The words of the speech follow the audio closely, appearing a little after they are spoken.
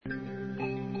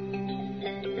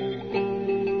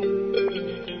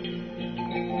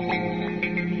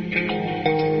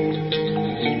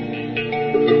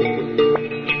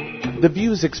The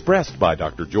views expressed by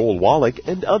Dr. Joel Wallach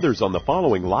and others on the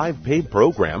following live paid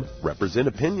program represent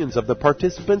opinions of the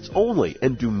participants only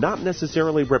and do not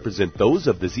necessarily represent those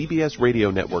of the ZBS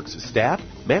Radio Network's staff,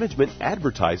 management,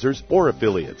 advertisers, or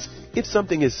affiliates. If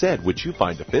something is said which you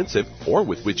find offensive or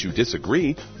with which you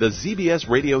disagree, the ZBS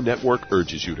Radio Network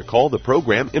urges you to call the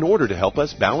program in order to help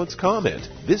us balance comment.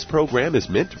 This program is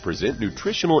meant to present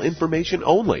nutritional information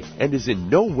only and is in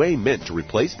no way meant to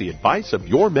replace the advice of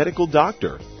your medical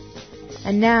doctor.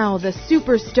 And now, the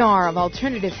superstar of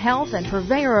alternative health and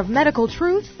purveyor of medical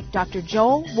truth, Dr.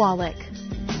 Joel Wallach.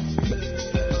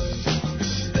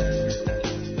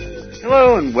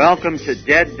 Hello and welcome to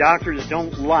Dead Doctors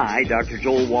Don't Lie. Dr.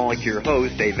 Joel Wallach, your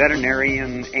host, a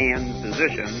veterinarian and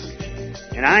physician.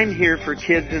 And I'm here for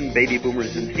kids and baby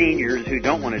boomers and seniors who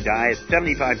don't want to die at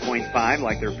 75.5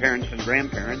 like their parents and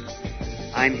grandparents.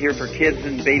 I'm here for kids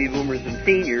and baby boomers and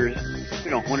seniors who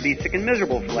don't want to be sick and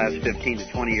miserable for the last 15 to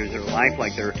 20 years of their life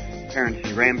like their parents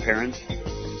and grandparents.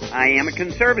 I am a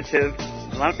conservative.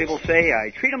 A lot of people say I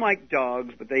treat them like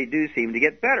dogs, but they do seem to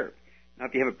get better. Now,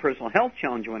 if you have a personal health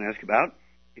challenge you want to ask about,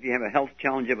 if you have a health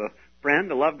challenge of a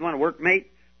friend, a loved one, a workmate,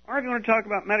 or if you want to talk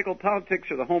about medical politics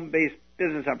or the home-based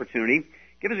business opportunity,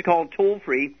 give us a call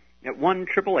toll-free at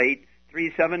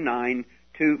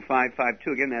 1-888-379-2552.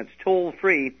 Again, that's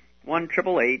toll-free,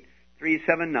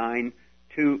 1-888-379-2552.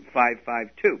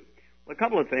 Well, a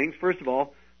couple of things. First of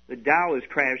all, the Dow is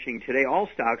crashing today. All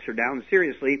stocks are down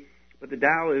seriously, but the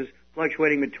Dow is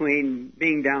fluctuating between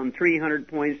being down 300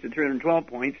 points to 312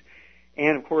 points.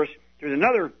 And, of course, there's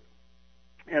another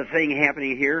thing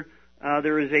happening here.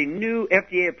 There is a new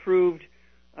FDA-approved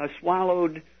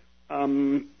swallowed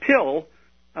pill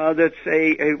that's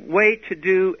a way to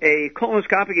do a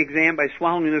colonoscopic exam by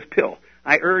swallowing this pill.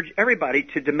 I urge everybody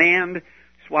to demand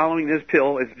swallowing this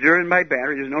pill. It's driven by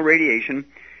battery. There's no radiation.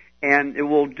 And it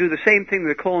will do the same thing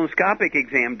the colonoscopic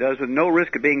exam does with no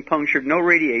risk of being punctured, no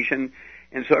radiation.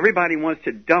 And so everybody wants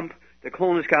to dump the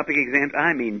colonoscopic exams.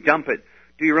 I mean, dump it.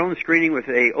 Do your own screening with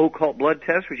a occult blood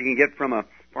test, which you can get from a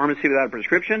pharmacy without a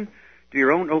prescription. Do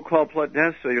your own occult blood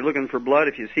test. So you're looking for blood.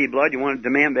 If you see blood, you want to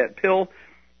demand that pill,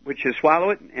 which is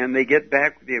swallow it, and they get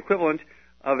back the equivalent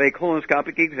of a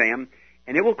colonoscopic exam.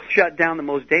 And it will shut down the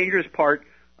most dangerous part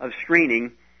of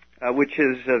screening, which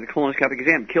is the colonoscopic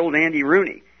exam. Killed Andy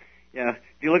Rooney. If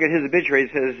you look at his obituary,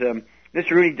 it says,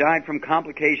 Mr. Rooney died from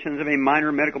complications of a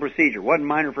minor medical procedure. Wasn't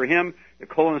minor for him. The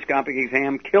colonoscopic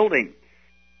exam killed him.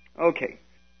 Okay,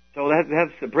 so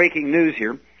that's the breaking news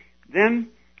here.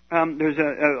 Then there's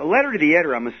a letter to the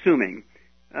editor, I'm assuming,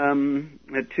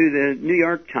 to the New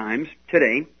York Times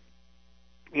today,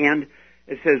 and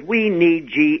it says, we need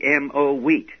GMO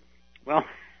wheat. Well,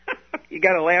 you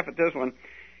got to laugh at this one.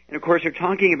 And, of course, they're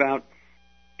talking about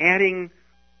adding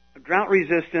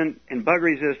drought-resistant and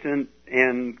bug-resistant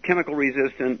and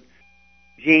chemical-resistant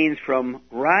genes from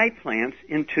rye plants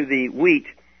into the wheat.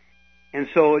 And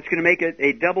so it's going to make it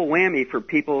a double whammy for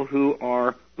people who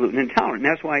are gluten intolerant.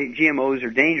 And that's why GMOs are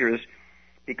dangerous,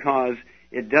 because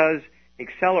it does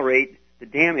accelerate the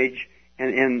damage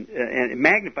and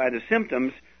magnify the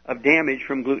symptoms of damage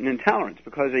from gluten intolerance,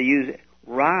 because they use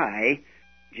rye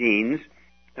genes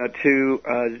to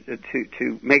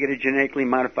make it a genetically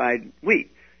modified wheat.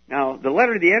 Now, the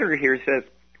letter to the editor here says,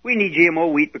 we need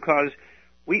GMO wheat because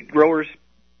wheat growers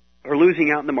are losing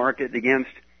out in the market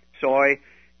against soy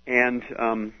and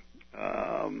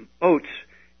oats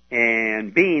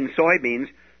and soybeans,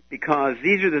 because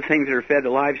these are the things that are fed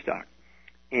to livestock.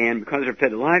 And because they're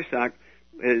fed to livestock,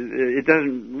 it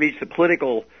doesn't reach the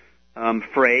political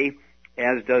fray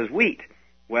as does wheat.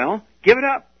 Well, give it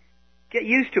up. Get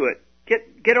used to it.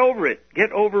 Get over it.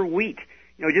 Get over wheat.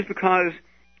 You know, just because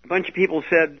a bunch of people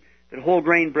said that whole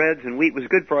grain breads and wheat was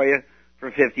good for you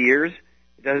for 50 years,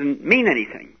 it doesn't mean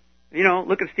anything. You know,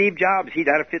 look at Steve Jobs. He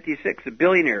died at 56, a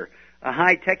billionaire, a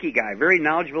high-techy guy, very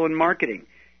knowledgeable in marketing.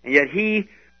 And yet he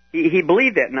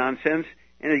believed that nonsense,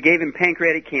 and it gave him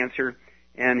pancreatic cancer,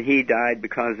 and he died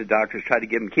because the doctors tried to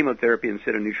give him chemotherapy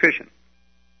instead of nutrition.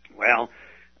 Well,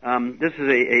 this is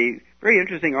a very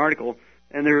interesting article,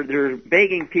 and they're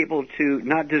begging people to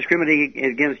not discriminate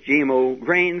against GMO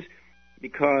grains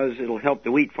because it'll help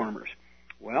the wheat farmers.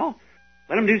 Well,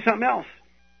 let them do something else.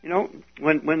 You know,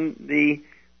 when the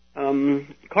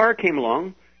car came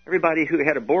along, everybody who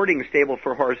had a boarding stable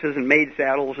for horses and made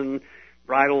saddles and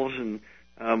bridles and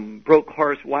broke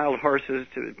wild horses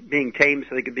to being tamed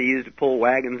so they could be used to pull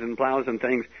wagons and plows and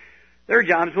things, their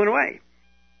jobs went away.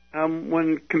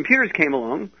 When computers came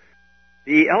along,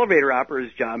 the elevator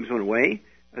operators' jobs went away.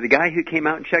 The guy who came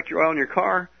out and checked your oil in your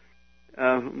car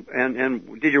and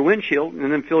did your windshield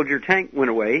and then filled your tank went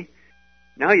away.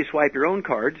 Now you swipe your own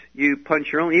cards, you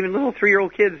punch your own. Even little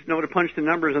 3-year-old kids know to punch the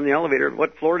numbers on the elevator,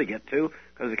 what floor to get to,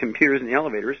 because of the computers in the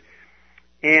elevators.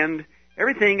 And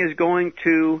everything is going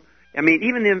to, I mean,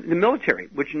 even the military,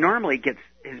 which normally gets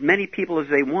as many people as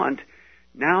they want,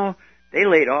 now they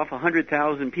laid off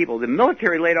 100,000 people. The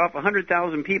military laid off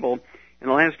 100,000 people in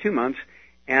the last 2 months,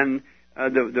 and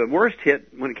the worst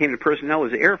hit when it came to personnel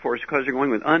was the Air Force, because they're going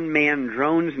with unmanned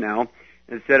drones now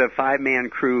instead of 5-man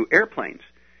crew airplanes.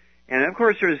 And of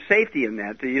course there's safety in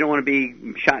that. You don't want to be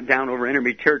shot down over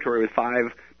enemy territory with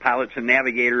 5 pilots and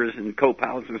navigators and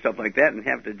co-pilots and stuff like that and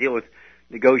have to deal with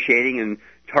negotiating and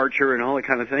torture and all that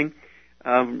kind of thing.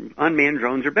 Unmanned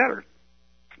drones are better.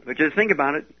 But just think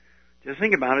about it.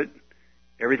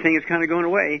 Everything is kind of going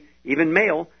away. Even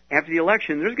mail. After the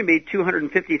election, there's going to be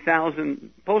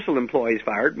 250,000 postal employees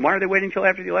fired. Why are they waiting until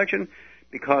after the election?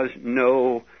 Because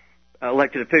no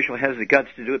elected official has the guts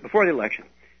to do it before the election.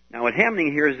 Now, what's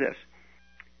happening here is this.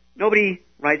 Nobody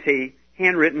writes a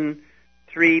handwritten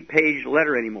 3-page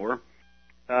letter anymore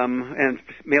and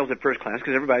mails it first class,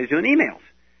 because everybody's doing emails.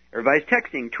 Everybody's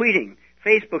texting, tweeting,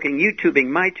 Facebooking, YouTubing,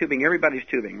 MyTubing. Everybody's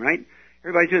tubing, right?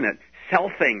 Everybody's doing that.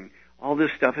 Selfing. All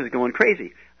this stuff is going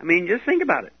crazy. I mean, just think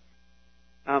about it.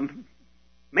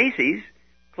 Macy's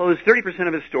closed 30%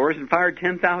 of its stores and fired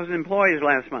 10,000 employees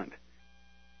last month.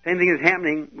 Same thing is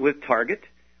happening with Target,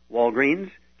 Walgreens,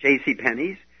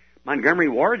 JCPenney's. Montgomery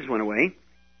Ward's went away.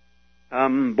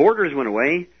 Borders went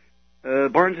away.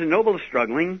 Barnes & Noble is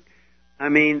struggling. I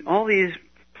mean, all these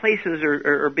places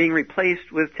are being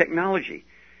replaced with technology.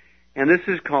 And this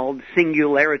is called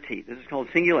singularity.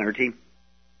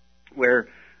 Where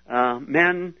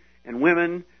men and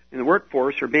women in the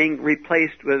workforce are being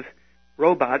replaced with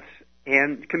robots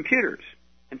and computers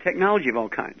and technology of all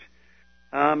kinds.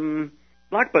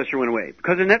 Blockbuster went away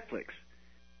because of Netflix.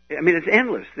 I mean, it's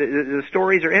endless. The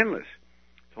stories are endless.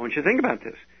 So I want you to think about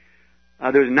this.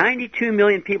 There's 92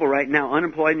 million people right now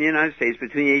unemployed in the United States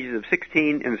between the ages of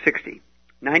 16 and 60.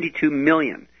 92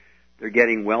 million. They're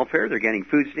getting welfare, they're getting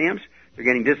food stamps, they're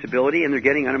getting disability, and they're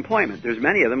getting unemployment. There's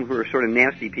many of them who are sort of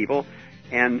nasty people,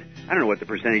 and I don't know what the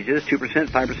percentage is, 2%,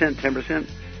 5%, 10%,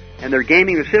 and they're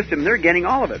gaming the system. They're getting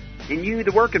all of it. And you,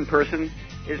 the working person,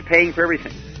 is paying for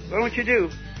everything. So what you do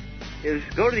is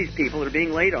go to these people that are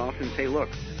being laid off and say, look,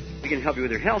 we can help you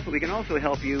with your health, but we can also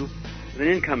help you with an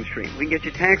income stream. We can get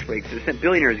you tax breaks that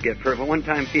billionaires get for a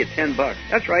one-time fee of $10.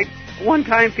 That's right, a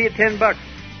one-time fee of $10.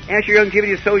 Ask your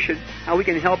Youngevity associate how we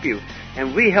can help you.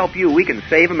 And we help you, we can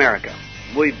save America.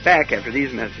 We'll be back after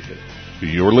these messages.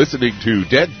 You're listening to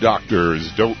Dead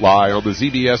Doctors Don't Lie on the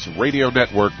ZBS Radio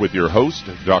Network with your host,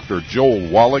 Dr.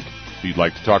 Joel Wallach. If you'd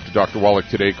like to talk to Dr. Wallach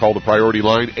today, call the priority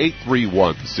line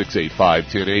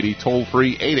 831-685-1080, toll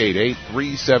free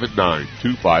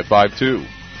 888-379-2552.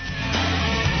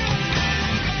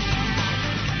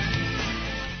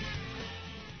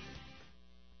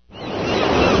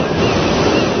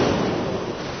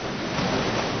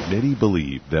 Many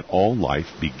believe that all life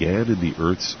began in the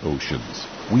Earth's oceans.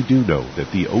 We do know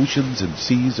that the oceans and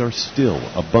seas are still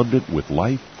abundant with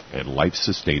life and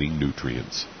life-sustaining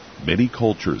nutrients. Many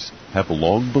cultures have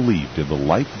long believed in the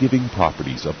life-giving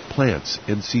properties of plants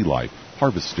and sea life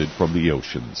harvested from the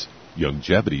oceans.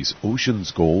 Youngevity's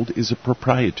Ocean's Gold is a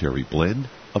proprietary blend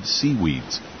of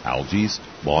seaweeds, algae,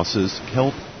 mosses,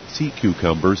 kelp, sea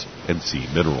cucumbers, and sea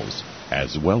minerals,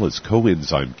 as well as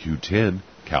coenzyme Q10,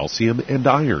 calcium, and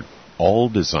iron, all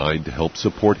designed to help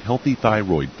support healthy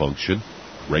thyroid function,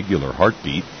 regular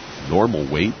heartbeat, normal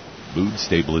weight, mood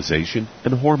stabilization,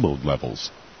 and hormone levels.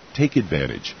 Take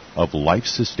advantage of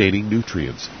life-sustaining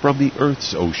nutrients from the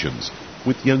Earth's oceans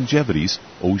with Youngevity's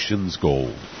Ocean's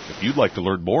Gold. If you'd like to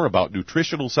learn more about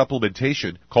nutritional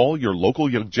supplementation, call your local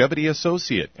Youngevity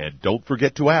associate, and don't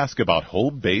forget to ask about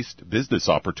home-based business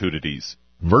opportunities.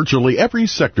 Virtually every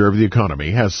sector of the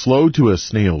economy has slowed to a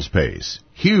snail's pace.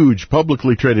 Huge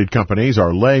publicly traded companies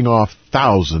are laying off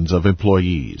thousands of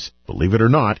employees. Believe it or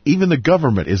not, even the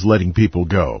government is letting people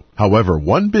go. However,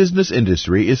 one business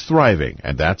industry is thriving,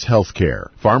 and that's healthcare.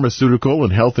 Pharmaceutical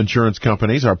and health insurance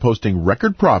companies are posting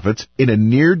record profits in a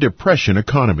near-depression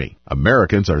economy.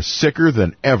 Americans are sicker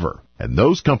than ever, and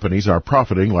those companies are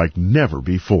profiting like never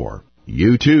before.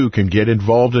 You, too, can get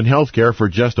involved in healthcare for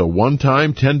just a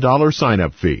one-time $10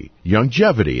 sign-up fee.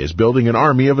 Youngevity is building an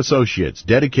army of associates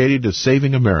dedicated to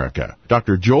saving America.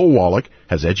 Dr. Joel Wallach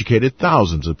has educated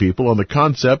thousands of people on the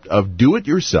concept of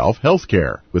do-it-yourself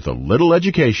healthcare. With a little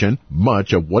education,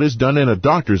 much of what is done in a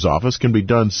doctor's office can be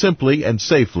done simply and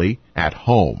safely at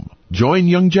home. Join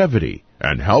Youngevity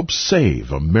and help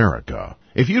save America.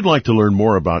 If you'd like to learn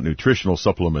more about nutritional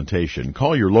supplementation,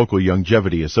 call your local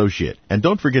Youngevity associate. And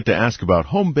don't forget to ask about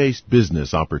home-based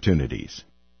business opportunities.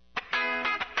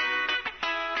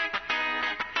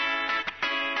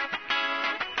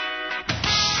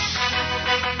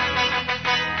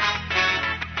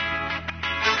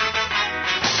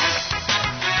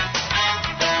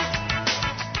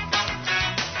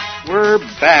 We're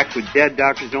back with Dead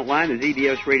Doctors Don't Lie, the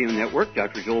ZBS Radio Network.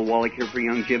 Dr. Joel Wallach here for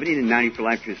Youngevity and 90 for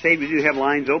Life Crusade. We do have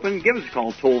lines open. Give us a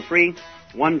call toll-free,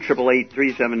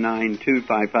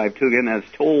 1-888-379-2552. Again, that's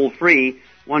toll-free,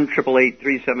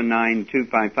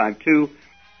 1-888-379-2552.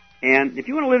 And if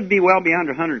you want to live to be well beyond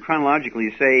 100 chronologically,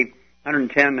 say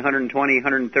 110, 120,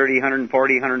 130,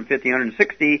 140, 150,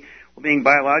 160, well, being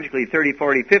biologically 30,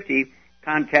 40, 50,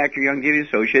 contact your Youngevity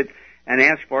associate and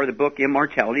ask for the book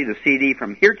Immortality, the CD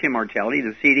From Here to Immortality,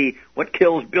 the CD What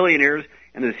Kills Billionaires,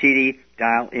 and the CD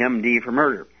Dial MD for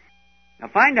Murder. Now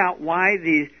find out why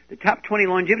the top 20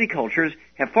 longevity cultures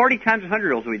have 40 times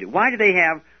 100-year-olds we do. Why do they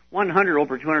have 100-year-old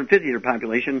per 250 of their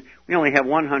population? We only have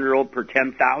 100-year-old per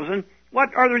 10,000.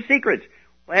 What are their secrets?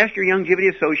 Well, ask your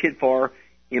Youngevity associate for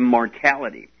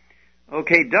Immortality.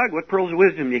 Okay, Doug, what pearls of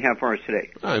wisdom do you have for us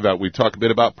today? I thought we'd talk a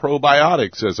bit about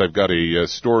probiotics, as I've got a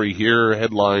story here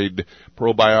headlined,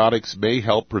 Probiotics May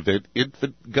Help Prevent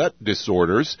Infant Gut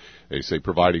Disorders. They say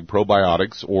providing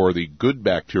probiotics or the good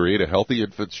bacteria to healthy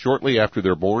infants shortly after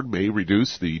they're born may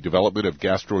reduce the development of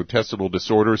gastrointestinal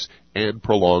disorders and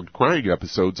prolonged crying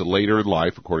episodes later in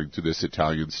life, according to this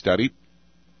Italian study.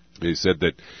 They said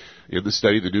that in the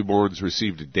study, the newborns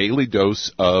received a daily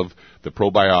dose of the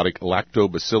probiotic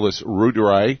Lactobacillus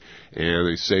reuteri, and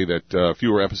they say that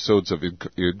fewer episodes of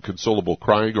inconsolable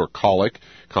crying or colic,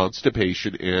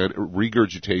 constipation, and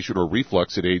regurgitation or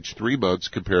reflux at age 3 months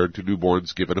compared to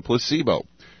newborns given a placebo.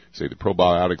 Say the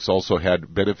probiotics also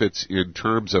had benefits in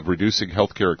terms of reducing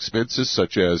healthcare expenses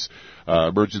such as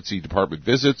emergency department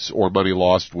visits or money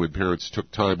lost when parents took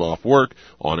time off work.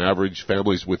 On average,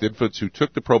 families with infants who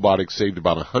took the probiotics saved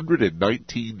about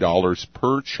 $119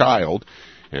 per child.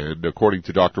 And according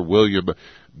to Dr. William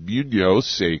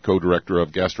Munoz, a co-director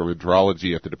of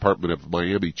gastroenterology at the Department of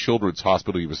Miami Children's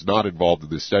Hospital, he was not involved in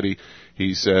this study.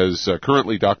 He says,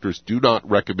 currently doctors do not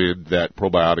recommend that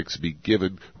probiotics be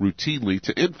given routinely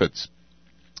to infants.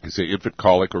 They say infant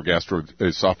colic or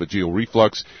gastroesophageal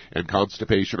reflux and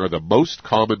constipation are the most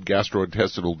common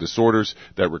gastrointestinal disorders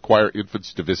that require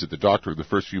infants to visit the doctor in the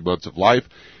first few months of life.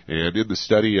 And in the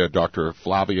study, Dr.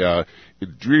 Flavia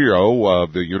Indrio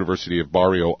of the University of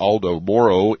Barrio Aldo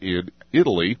Moro in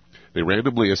Italy, they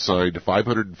randomly assigned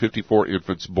 554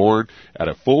 infants born at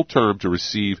a full term to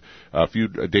receive a few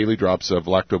daily drops of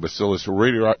Lactobacillus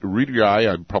reuteri.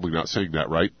 I'm probably not saying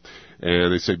that right.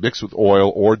 And they say mixed with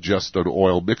oil or just an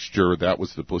oil mixture. That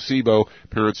was the placebo.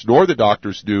 Parents nor the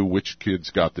doctors knew which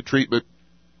kids got the treatment.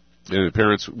 And the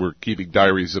parents were keeping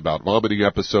diaries about vomiting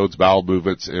episodes, bowel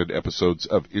movements, and episodes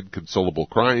of inconsolable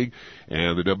crying,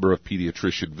 and the number of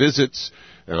pediatrician visits.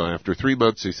 After 3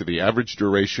 months, they said the average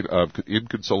duration of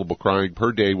inconsolable crying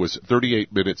per day was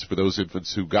 38 minutes for those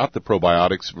infants who got the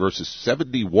probiotics versus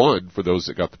 71 for those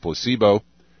that got the placebo.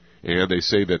 And they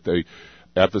say that the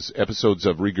episodes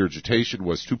of regurgitation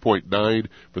was 2.9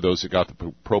 for those that got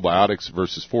the probiotics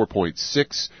versus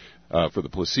 4.6 for the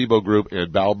placebo group,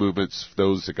 and bowel movements,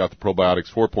 those that got the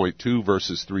probiotics, 4.2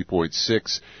 versus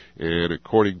 3.6. And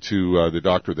according to the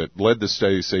doctor that led the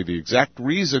study, say the exact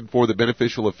reason for the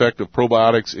beneficial effect of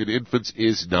probiotics in infants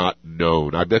is not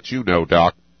known. I bet you know,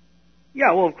 Doc.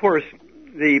 Yeah, well, of course,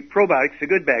 the probiotics, the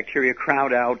good bacteria,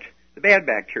 crowd out the bad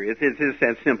bacteria. It's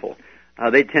that simple.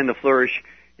 They tend to flourish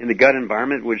in the gut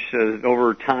environment, which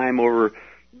over time, over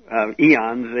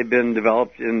eons, they've been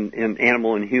developed in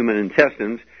animal and human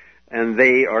intestines, and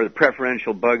they are the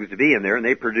preferential bugs to be in there, and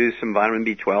they produce some vitamin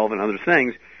B12 and other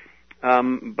things.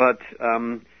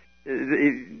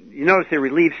 You notice they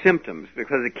relieve symptoms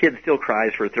because the kid still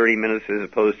cries for 30 minutes as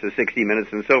opposed to 60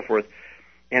 minutes and so forth.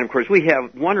 And, of course, we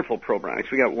have wonderful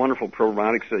probiotics. We got wonderful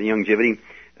probiotics at Youngevity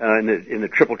in the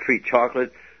triple treat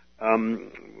chocolate.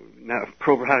 Now,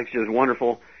 probiotics is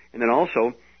wonderful. And then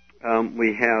also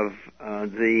we have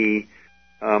the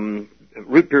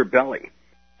root beer belly.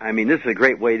 I mean, this is a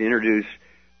great way to introduce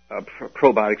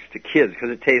probiotics to kids because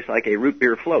it tastes like a root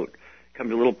beer float. Comes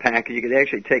in a little package. You could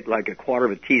actually take like a quarter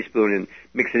of a teaspoon and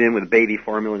mix it in with baby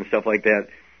formula and stuff like that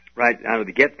right out of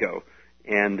the get-go.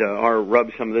 And or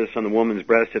rub some of this on the woman's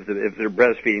breast if they're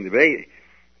breastfeeding the baby.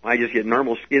 Why just get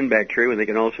normal skin bacteria when they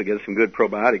can also get some good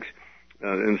probiotics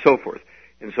and so forth.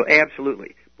 And so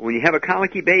absolutely. But when you have a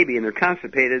colicky baby and they're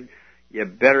constipated, you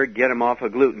better get them off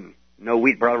of gluten. No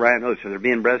wheat, barley, rye, and oats. So they're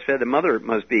being breastfed. The mother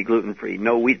must be gluten-free.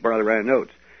 No wheat, barley, rye, and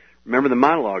oats. remember the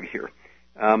monologue here.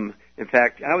 In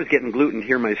fact, I was getting gluten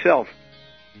here myself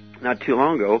not too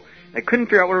long ago. I couldn't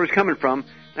figure out where it was coming from.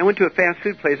 I went to a fast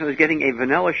food place and I was getting a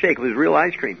vanilla shake. It was real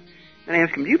ice cream. And I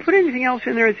asked him, do you put anything else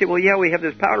in there? I said, well, yeah, we have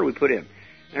this powder we put in.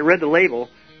 And I read the label.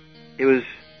 It was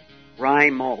rye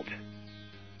malt,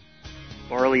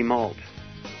 barley malt.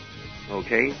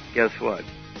 Okay, guess what?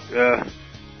 I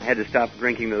had to stop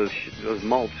drinking those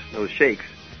malts, those shakes,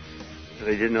 but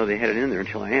I didn't know they had it in there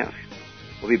until I asked.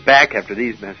 We'll be back after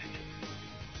these messages.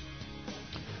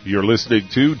 You're listening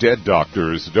to Dead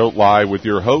Doctors Don't Lie with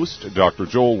your host, Dr.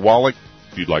 Joel Wallach.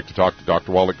 If you'd like to talk to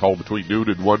Dr. Wallach, call between noon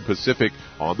and 1 Pacific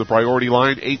on the priority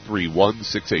line,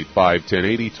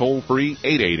 831-685-1080, toll free,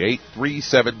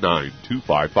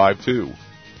 888-379-2552.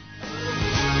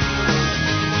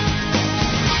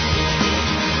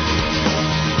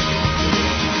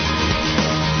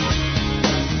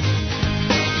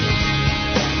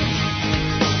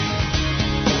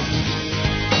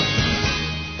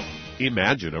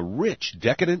 Imagine a rich,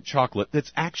 decadent chocolate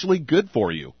that's actually good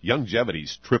for you.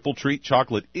 Youngevity's Triple Treat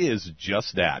chocolate is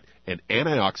just that, an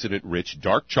antioxidant-rich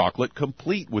dark chocolate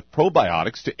complete with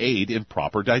probiotics to aid in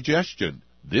proper digestion.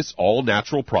 This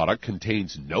all-natural product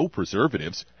contains no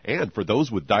preservatives, and for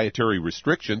those with dietary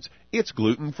restrictions, it's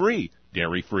gluten-free,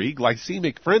 dairy-free,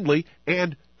 glycemic-friendly,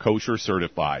 and kosher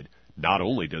certified. Not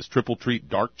only does Triple Treat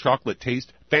dark chocolate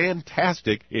taste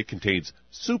fantastic, it contains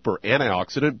super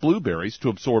antioxidant blueberries to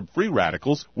absorb free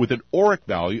radicals with an ORAC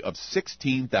value of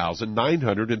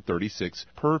 16,936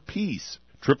 per piece.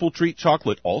 Triple Treat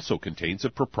chocolate also contains a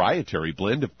proprietary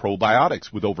blend of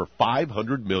probiotics with over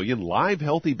 500 million live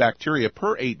healthy bacteria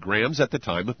per 8 grams at the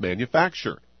time of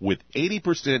manufacture, with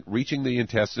 80% reaching the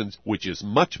intestines, which is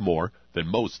much more than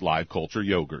most live culture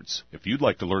yogurts. If you'd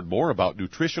like to learn more about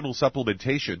nutritional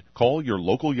supplementation, call your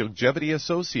local Youngevity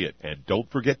associate, and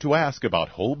don't forget to ask about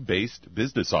home-based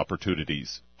business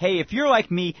opportunities. Hey, if you're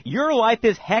like me, your life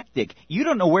is hectic. You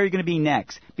don't know where you're going to be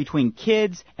next. Between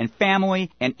kids and family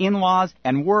and in-laws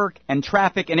and work and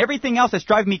traffic and everything else that's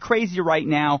driving me crazy right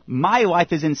now, my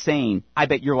life is insane. I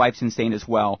bet your life's insane as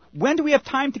well. When do we have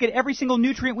time to get every single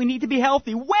nutrient we need to be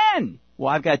healthy? When? Well,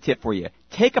 I've got a tip for you.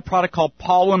 Take a product called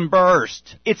Pollen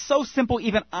Burst. It's so simple,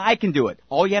 even I can do it.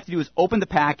 All you have to do is open the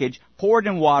package, pour it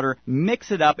in water, mix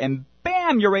it up, and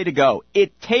bam, you're ready to go.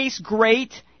 It tastes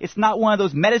great. It's not one of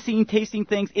those medicine-tasting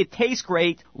things. It tastes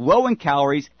great, low in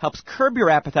calories, helps curb your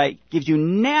appetite, gives you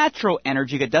natural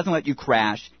energy that doesn't let you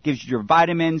crash, gives you your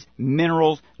vitamins,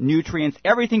 minerals, nutrients,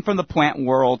 everything from the plant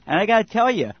world. And I got to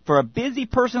tell you, for a busy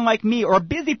person like me or a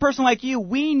busy person like you,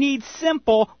 we need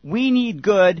simple, we need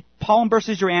good. Pollen Burst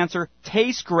is your answer.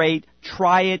 Tastes great.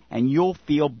 Try it, and you'll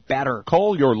feel better.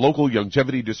 Call your local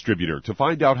Youngevity distributor to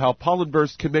find out how Pollen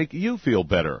Burst can make you feel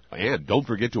better. And don't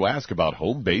forget to ask about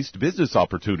home-based business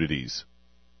opportunities.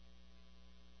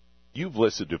 You've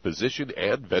listened to physician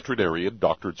and veterinarian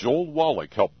Dr. Joel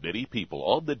Wallach help many people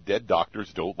on the Dead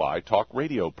Doctors Don't Lie talk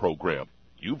radio program.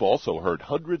 You've also heard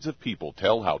hundreds of people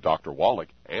tell how Dr. Wallach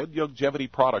and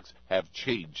Youngevity products have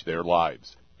changed their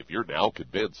lives. If you're now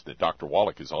convinced that Dr.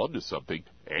 Wallach is onto something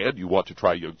and you want to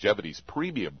try Youngevity's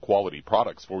premium quality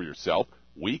products for yourself,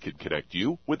 we can connect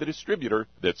you with a distributor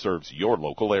that serves your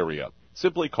local area.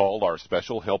 Simply call our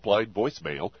special helpline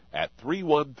voicemail at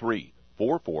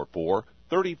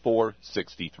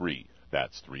 313-444-3463.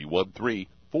 That's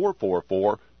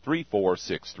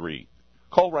 313-444-3463.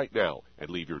 Call right now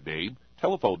and leave your name,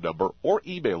 telephone number, or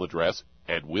email address,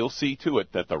 and we'll see to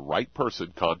it that the right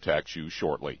person contacts you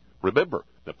shortly. Remember,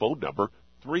 the phone number,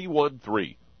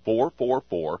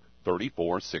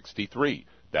 313-444-3463.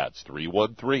 That's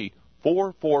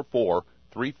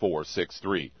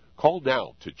 313-444-3463. Call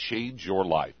now to change your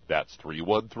life. That's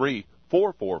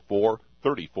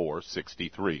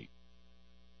 313-444-3463.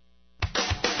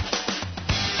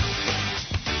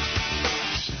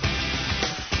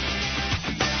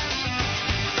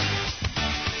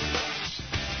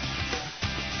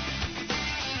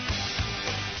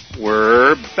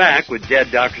 We're back with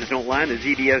Dead Doctors Don't Lie on the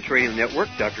ZBS Radio Network.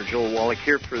 Dr. Joel Wallach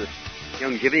here for the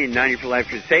Youngevity and 90 for Life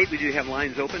Crusade. We do have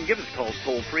lines open. Give us a call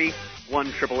toll-free,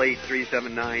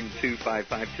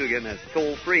 1-888-379-2552. Again, that's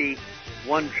toll-free,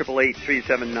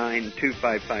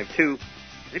 1-888-379-2552.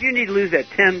 If you need to lose that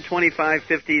 10, 25,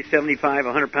 50, 75,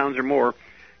 100 pounds or more,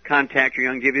 contact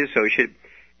your Youngevity associate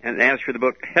and ask for the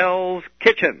book Hell's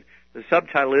Kitchen. The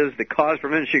subtitle is The Cause,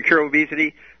 Prevention, and Cure of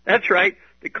Obesity. That's right,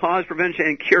 the cause, prevention,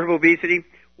 and cure of obesity.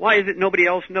 Why is it nobody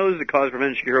else knows the cause,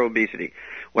 prevention, cure of obesity?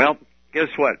 Well, guess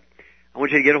what? I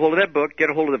want you to get a hold of that book,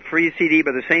 get a hold of the free CD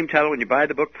by the same title when you buy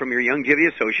the book from your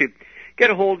Youngevity associate.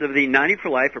 Get a hold of the 90 for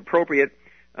Life, appropriate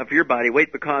for your body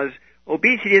weight, because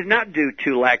obesity is not due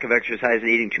to lack of exercise and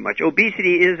eating too much.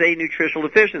 Obesity is a nutritional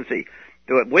deficiency.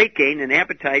 So weight gain and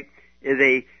appetite is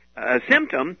a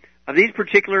symptom of these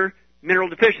particular mineral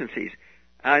deficiencies.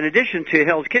 In addition to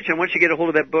Hell's Kitchen, once you get a hold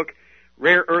of that book,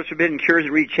 Rare Earths Forbidden Cures,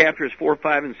 and read chapters 4,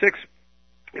 5, and 6,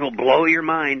 it will blow your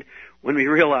mind when we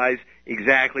realize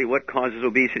exactly what causes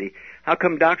obesity. How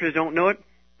come doctors don't know it?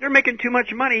 They're making too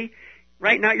much money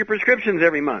writing out your prescriptions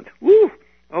every month. Woo!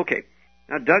 Okay.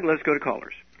 Now, Doug, let's go to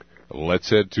callers. Let's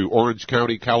head to Orange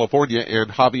County, California,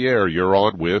 and Javier, you're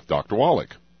on with Dr.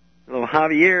 Wallach. Hello,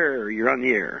 Javier. You're on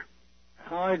the air.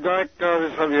 Hi, Doctor.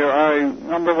 This is Javier. I,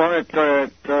 number one, at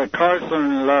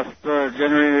Carson last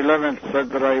January 11th said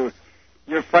that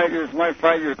your 5 years, my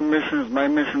 5 years mission is my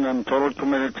mission. I'm totally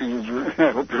committed to you.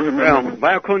 I hope you remember. Well,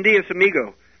 vaya con Dios,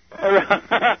 amigo.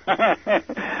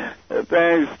 Thanks.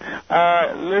 Listen,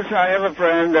 I have a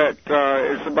friend that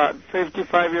is about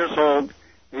 55 years old.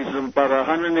 He's about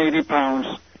 180 pounds,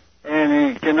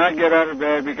 and he cannot get out of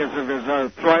bed because of his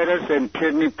arthritis and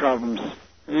kidney problems.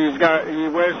 He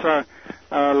wears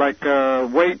like a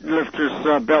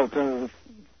weightlifter's belt,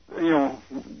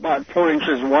 about 4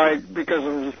 inches wide because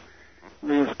of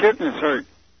his kidneys hurt.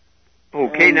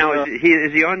 Okay, and, now is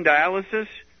he on dialysis?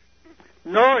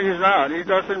 No, he's not. He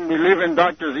doesn't believe in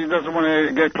doctors. He doesn't want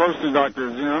to get close to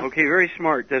doctors, Okay, very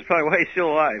smart. That's probably why he's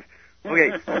still alive.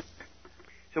 Okay.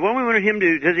 So what we wanted him to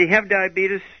do, does he have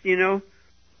diabetes, No,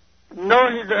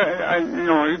 he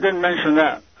didn't mention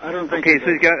that. I don't think. Okay, so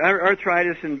he's got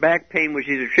arthritis and back pain, which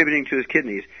he's attributing to his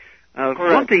kidneys.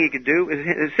 One thing he could do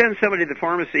is send somebody to the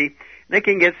pharmacy. They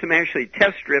can get some actually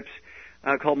test strips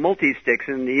called multi-sticks,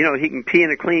 and he can pee in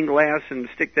a clean glass and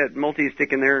stick that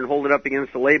multi-stick in there and hold it up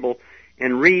against the label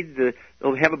and read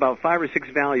they'll have about 5 or 6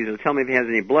 values. It'll tell me if he has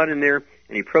any blood in there,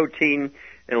 any protein.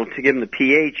 It'll give him the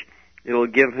pH. It'll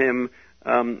give him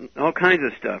all kinds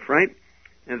of stuff, right?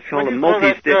 And it's called a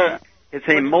multi-stick. It's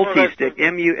a multi-stick,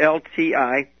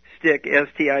 M-U-L-T-I, stick,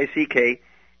 S-T-I-C-K.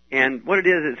 And what it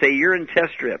is, it's a urine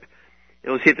test strip.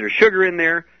 It'll see if there's sugar in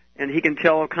there, and he can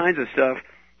tell all kinds of stuff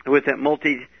with that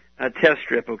multi-test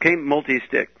strip, okay?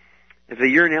 Multi-stick. It's a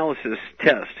urinalysis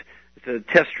test. It's a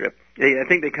test strip. I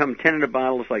think they come 10 in a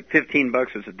bottle. It's like $15.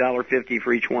 It's $1.50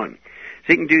 for each one.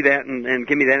 So you can do that and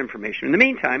give me that information. In the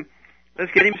meantime,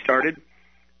 let's get him started.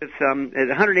 It's at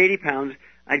 180 pounds.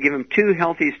 I'd give him 2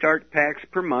 Healthy Start packs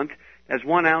per month. That's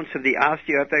 1 ounce of the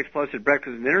OsteoFX Plus at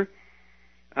breakfast and dinner,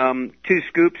 2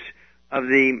 scoops of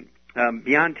the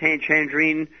Beyond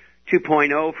Tangerine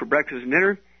 2.0 for breakfast and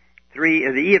dinner, 3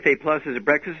 of the EFA Plus as a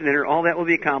breakfast and dinner. All that will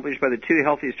be accomplished by the 2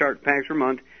 Healthy Start packs per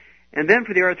month. And then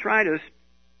for the arthritis,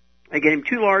 I get him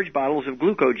 2 large bottles of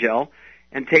Glucogel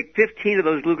and take 15 of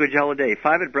those Glucogel a day,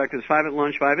 5 at breakfast, 5 at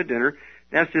lunch, 5 at dinner.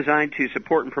 That's designed to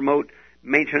support and promote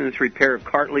maintenance, repair of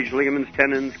cartilage, ligaments,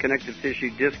 tendons, connective tissue,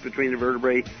 disc between the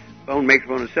vertebrae, bone, makes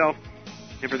bone itself.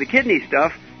 And for the kidney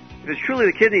stuff, if it's truly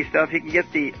the kidney stuff, he can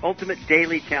get the Ultimate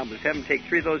Daily Tablets. Have him take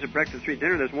 3 of those at breakfast, 3 at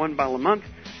dinner. That's 1 bottle a month.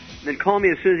 And then call me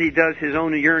as soon as he does his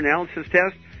own urinalysis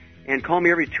test. And call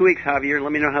me every 2 weeks, Javier, and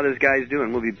let me know how this guy's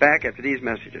doing. We'll be back after these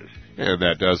messages. And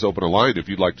that does open a line. If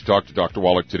you'd like to talk to Dr.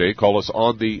 Wallach today, call us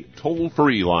on the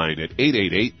toll-free line at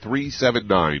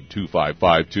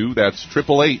 888-379-2552. That's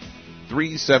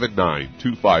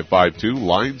 888-379-2552.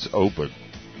 Lines open.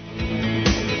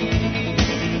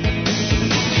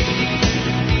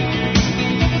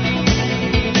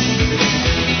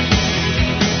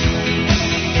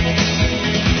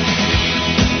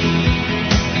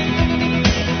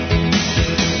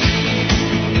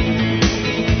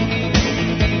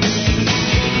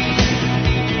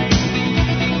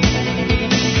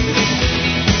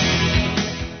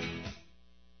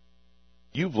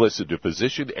 You've listened to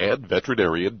physician and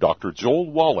veterinarian Dr. Joel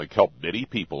Wallach help many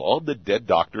people on the Dead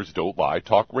Doctors Don't Lie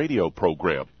talk radio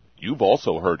program. You've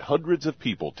also heard hundreds of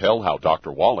people tell how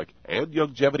Dr. Wallach and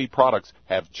Youngevity products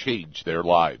have changed their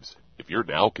lives. If you're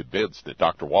now convinced that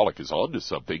Dr. Wallach is onto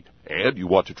something and you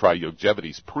want to try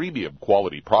Youngevity's premium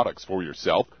quality products for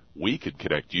yourself, we can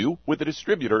connect you with a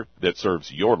distributor that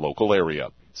serves your local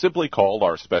area. Simply call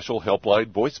our special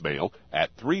helpline voicemail at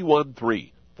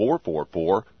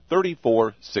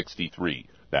 313-444-3463.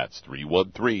 That's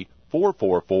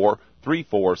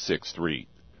 313-444-3463.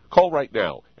 Call right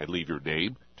now and leave your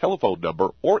name, telephone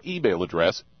number, or email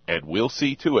address, and we'll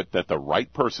see to it that the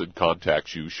right person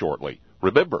contacts you shortly.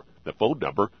 Remember, the phone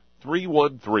number,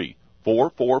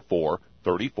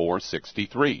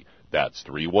 313-444-3463. That's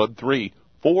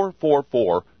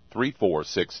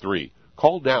 313-444-3463.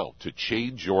 Call now to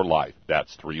change your life.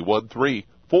 That's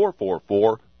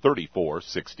 313-444-3463.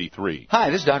 3463. Hi,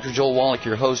 this is Dr. Joel Wallach,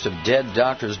 your host of Dead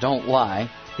Doctors Don't Lie.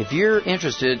 If you're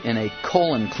interested in a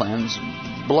colon cleanse,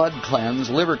 blood cleanse,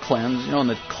 liver cleanse, in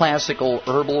the classical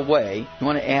herbal way, you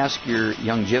want to ask your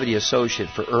Youngevity associate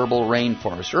for Herbal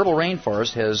Rainforest. Herbal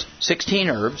Rainforest has 16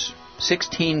 herbs,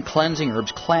 16 cleansing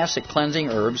herbs, classic cleansing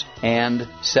herbs, and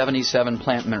 77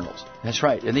 plant minerals. That's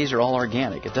right, and these are all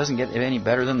organic. It doesn't get any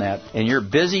better than that. In your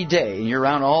busy day, and you're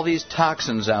around all these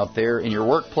toxins out there, in your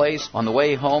workplace, on the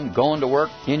way home, going to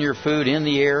work, in your food, in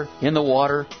the air, in the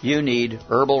water, you need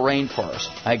Herbal Rainforest.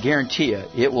 I guarantee you,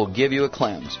 it will give you a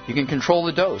cleanse. You can control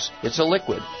the dose. It's a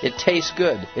liquid. It tastes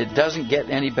good. It doesn't get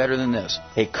any better than this.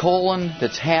 A colon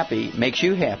that's happy makes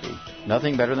you happy.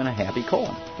 Nothing better than a happy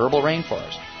colon. Herbal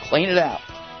Rainforest. Clean it out.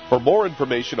 For more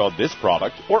information on this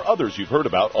product or others you've heard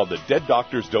about on the Dead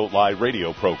Doctors Don't Lie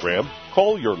radio program,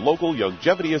 call your local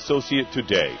Youngevity associate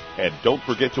today. And don't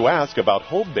forget to ask about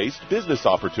home-based business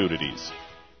opportunities.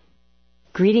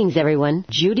 Greetings, everyone.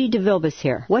 Judy DeVilbus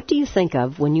here. What do you think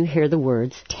of when you hear the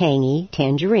words tangy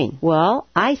tangerine? Well,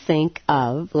 I think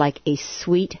of like a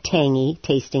sweet, tangy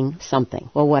tasting something.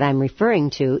 Well, what I'm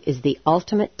referring to is the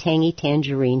Ultimate Tangy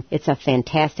Tangerine. It's a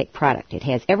fantastic product. It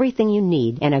has everything you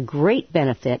need, and a great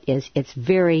benefit is it's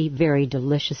very, very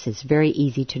delicious. It's very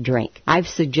easy to drink. I've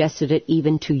suggested it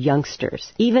even to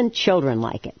youngsters. Even children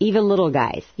like it. Even little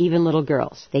guys. Even little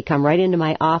girls. They come right into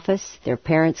my office. Their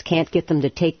parents can't get them to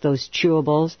take those chewables,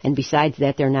 and besides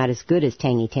that, they're not as good as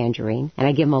Tangy Tangerine. And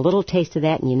I give them a little taste of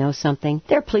that, and you know something?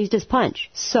 They're pleased as punch.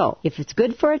 So, if it's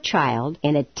good for a child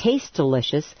and it tastes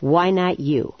delicious, why not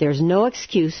you? There's no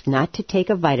excuse not to take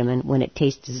a vitamin when it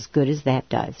tastes as good as that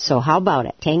does. So how about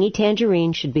it? Tangy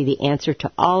Tangerine should be the answer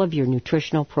to all of your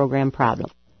nutritional program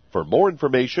problems. For more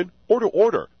information or to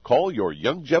order, call your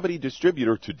Youngevity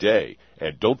distributor today.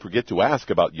 And don't forget to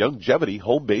ask about Youngevity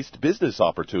home-based business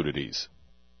opportunities.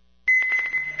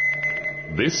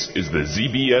 This is the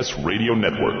ZBS Radio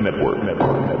Network.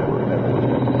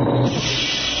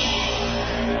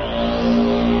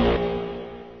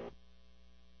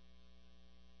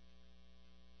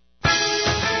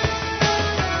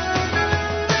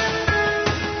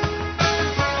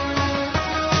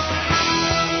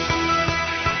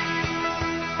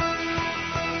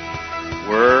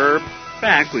 We're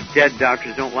back with Dead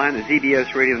Doctors Don't Lie on the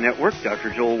ZBS Radio Network.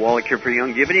 Dr. Joel Wallach here for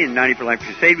Youngevity and 90 for Life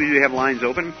Crusade. We do have lines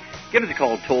open. Give us a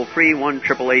call toll-free,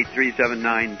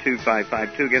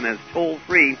 1-888-379-2552. Again, that's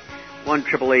toll-free,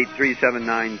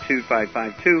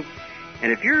 1-888-379-2552.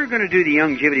 And if you're going to do the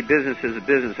Youngevity business as a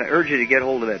business, I urge you to get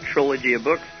hold of that trilogy of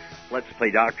books, Let's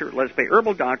Play Doctor, Let's Play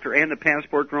Herbal Doctor, and the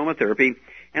Passport Aromatherapy,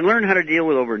 and learn how to deal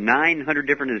with over 900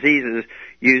 different diseases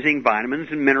using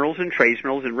vitamins and minerals and trace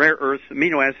minerals and rare earths,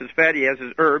 amino acids, fatty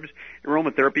acids, herbs, and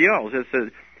aromatherapy oils. It's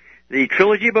the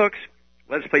trilogy of books,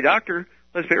 Let's Play Doctor,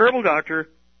 Let's Play Herbal Doctor,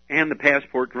 and the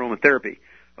Passport Aromatherapy.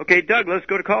 Okay, Doug, let's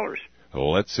go to callers.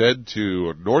 Let's head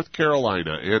to North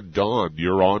Carolina. And Don,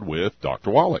 you're on with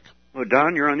Dr. Wallach. Well,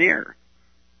 Don, you're on the air.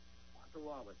 Dr.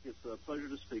 Wallach, it's a pleasure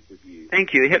to speak with you.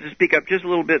 Thank you. You have to speak up just a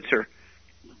little bit, sir.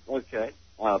 Okay.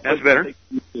 That's better.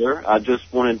 I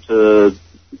just wanted to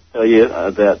tell you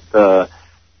that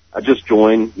I just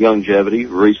joined Youngevity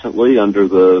recently under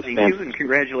the... Thank you, and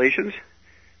congratulations.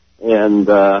 And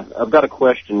I've got a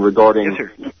question regarding...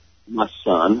 Yes, sir. My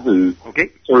son, who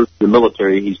served in the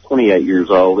military. He's 28 years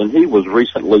old, and he was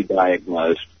recently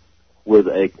diagnosed with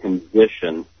a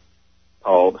condition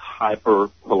called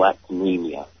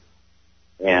hyperprolactinemia.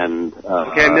 And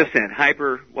I missed that.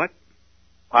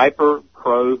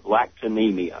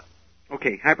 Hyperprolactinemia.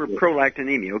 Okay,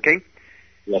 hyperprolactinemia. Okay.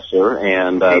 Yes, sir.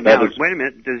 And wait a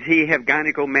minute. Does he have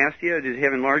gynecomastia? Does he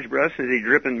have enlarged breasts? Is he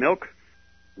dripping milk?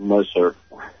 No, sir.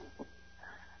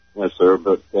 No, sir,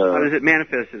 but... how does it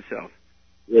manifest itself?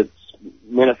 It's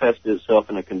manifested itself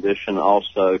in a condition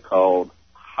also called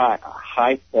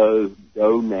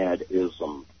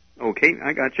hypogonadism. Okay,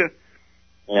 I gotcha.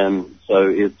 And so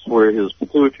it's where his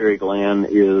pituitary gland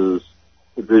is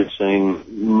producing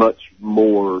much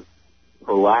more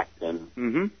prolactin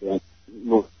than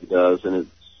normally does, and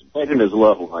it's affecting his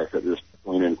love life at this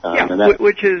point in time. Yeah, and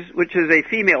which is a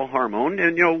female hormone,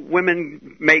 and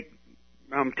women make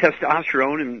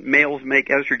testosterone, and males make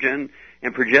estrogen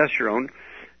and progesterone.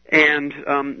 And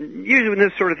usually when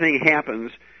this sort of thing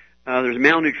happens, there's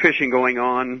malnutrition going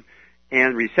on,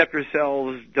 and receptor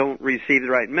cells don't receive the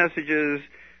right messages.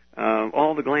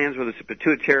 All the glands, whether it's the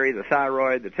pituitary, the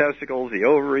thyroid, the testicles, the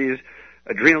ovaries,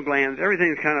 adrenal glands,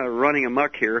 everything's kind of running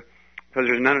amok here because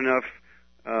there's not enough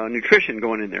nutrition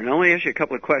going in there. Now, let me ask you a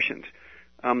couple of questions.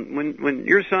 When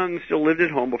your son still lived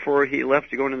at home before he left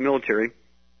to go into the military,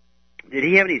 did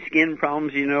he have any skin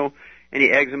problems, any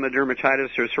eczema,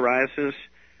 dermatitis, or psoriasis?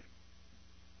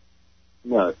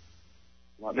 No.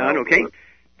 None, okay.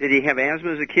 Did he have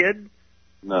asthma as a kid?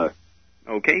 No.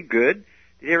 Okay, good.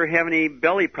 Did he ever have any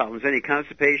belly problems, any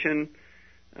constipation,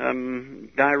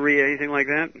 diarrhea, anything like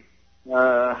that?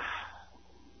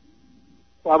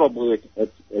 Probably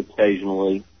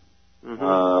occasionally.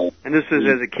 And this is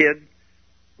as a kid?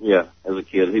 Yeah, as a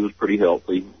kid. He was pretty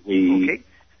healthy. He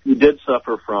did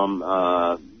suffer from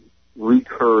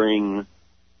recurring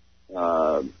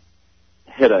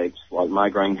headaches, like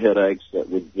migraine headaches that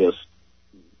would just...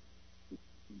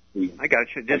 I got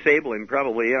you. Disable him,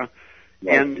 probably, yeah.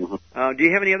 And do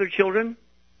you have any other children?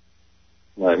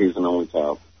 No, he's an only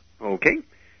child. Okay.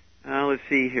 Let's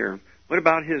see here. What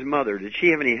about his mother? Did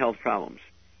she have any health problems?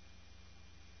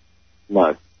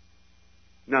 No.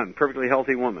 None. Perfectly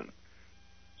healthy woman.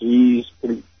 She's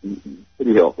pretty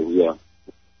healthy, yeah.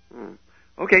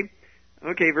 Okay.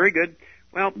 Okay, very good.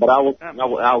 Well, but I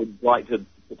would like to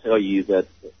tell you that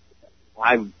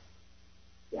I've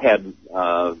had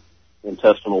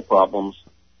intestinal problems,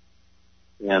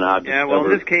 and I yeah. Well,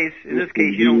 in this case, you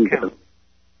don't count.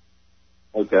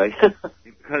 Okay.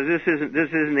 Because this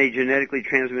isn't a genetically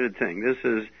transmitted thing. This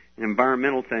is an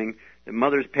environmental thing that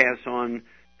mothers pass on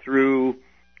through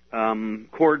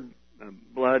cord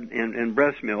blood and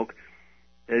breast milk.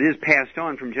 It is passed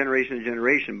on from generation to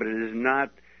generation, but it is not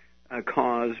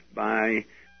caused by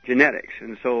genetics.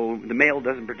 And so the male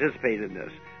doesn't participate in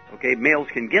this. Okay, males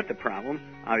can get the problem,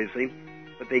 obviously,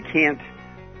 but they can't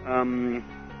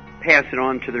pass it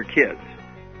on to their kids.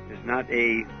 It's not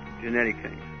a genetic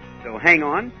thing. So hang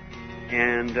on,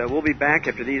 and we'll be back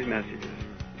after these messages.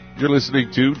 You're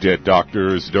listening to Dead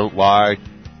Doctors Don't Lie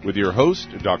with your host,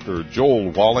 Dr. Joel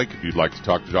Wallach. If you'd like to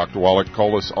talk to Dr. Wallach,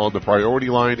 call us on the priority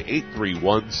line,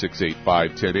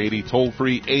 831-685-1080, toll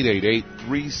free,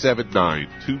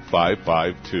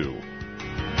 888-379-2552.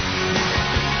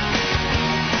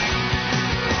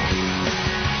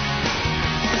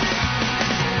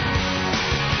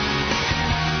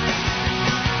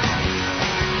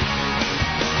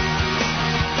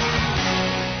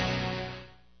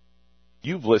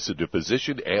 You've listened to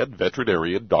physician and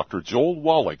veterinarian Dr. Joel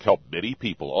Wallach help many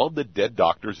people on the Dead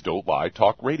Doctors Don't Lie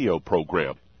talk radio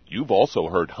program. You've also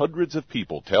heard hundreds of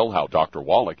people tell how Dr.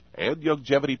 Wallach and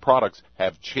Youngevity products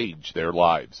have changed their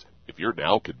lives. If you're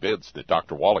now convinced that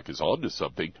Dr. Wallach is onto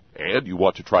something and you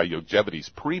want to try Youngevity's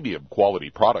premium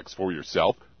quality products for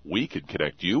yourself, we can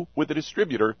connect you with a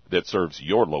distributor that serves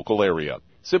your local area.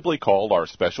 Simply call our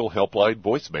special helpline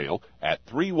voicemail at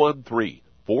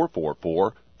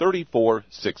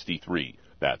 313-444-3463.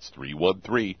 That's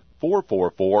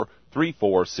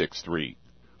 313-444-3463.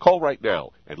 Call right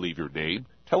now and leave your name,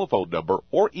 telephone number,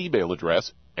 or email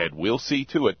address, and we'll see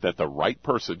to it that the right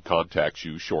person contacts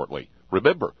you shortly.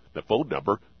 Remember, the phone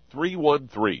number,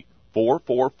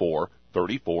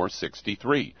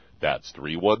 313-444-3463. That's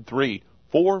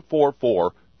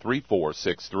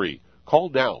 313-444-3463. Call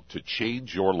now to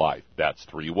change your life. That's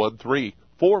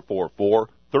 313-444-3463.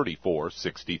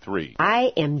 3463.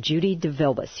 I am Judy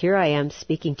DeVilbus. Here I am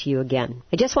speaking to you again.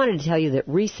 I just wanted to tell you that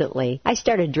recently I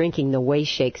started drinking the Whey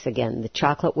Shakes again, the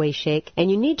chocolate Whey Shake. And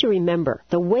you need to remember,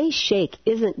 the Whey Shake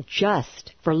isn't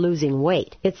just for losing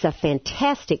weight. It's a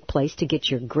fantastic place to get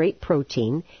your great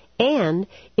protein. And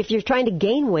if you're trying to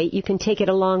gain weight, you can take it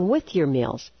along with your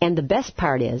meals. And the best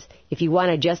part is, if you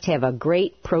want to just have a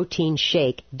great protein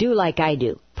shake, do like I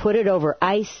do. Put it over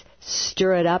ice,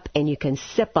 stir it up, and you can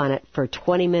sip on it for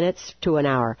 20 minutes to an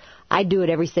hour. I do it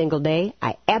every single day.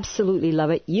 I absolutely love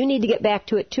it. You need to get back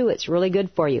to it, too. It's really good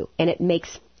for you. And it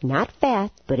makes not fat,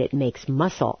 but it makes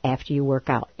muscle after you work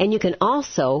out. And you can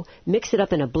also mix it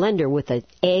up in a blender with an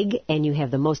egg, and you have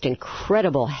the most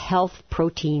incredible health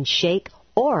protein shake.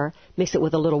 Or mix it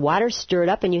with a little water, stir it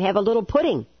up, and you have a little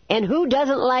pudding. And who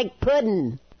doesn't like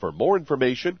pudding? For more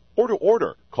information or to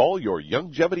order, call your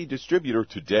Youngevity distributor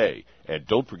today. And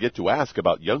don't forget to ask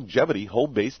about Youngevity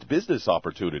home-based business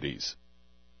opportunities.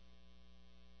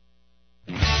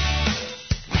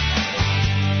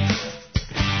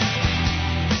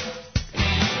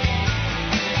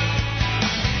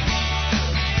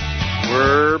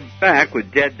 We're back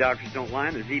with Dead Doctors Don't Lie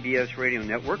on the ZBS Radio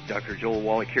Network. Dr. Joel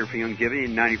Wallach here for Youngevity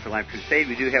and 90 for Life Crusade.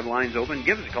 We do have lines open.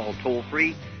 Give us a call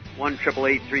toll-free,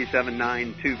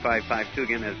 1-888-379-2552.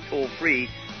 Again, that's toll-free,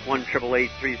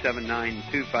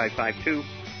 1-888-379-2552.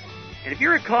 And if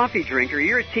you're a coffee drinker,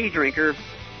 you're a tea drinker,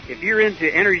 if you're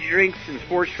into energy drinks and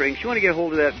sports drinks, you want to get a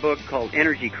hold of that book called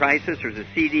Energy Crisis. There's a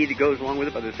CD that goes along with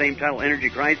it by the same title, Energy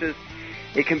Crisis.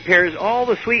 It compares all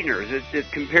the sweeteners. It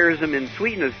compares them in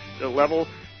sweetness level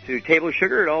to table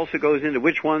sugar. It also goes into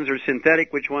which ones are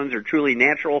synthetic, which ones are truly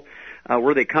natural,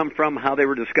 where they come from, how they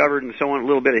were discovered, and so on, a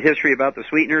little bit of history about the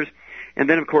sweeteners. And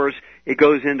then, of course, it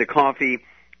goes into coffee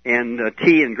and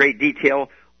tea in great detail,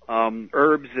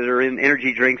 herbs that are in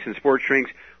energy drinks and sports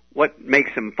drinks, what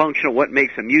makes them functional, what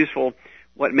makes them useful,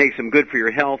 what makes them good for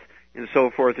your health, and so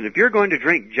forth. And if you're going to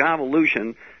drink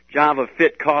Javalution, Java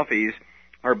Fit coffees,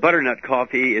 our butternut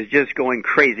coffee is just going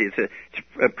crazy. It's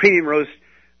a premium roast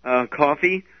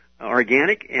coffee,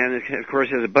 organic, and it, of course,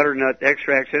 has a butternut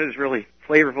extract in it. It's really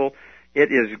flavorful.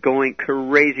 It is going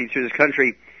crazy through this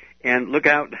country. And look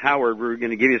out, Howard, we're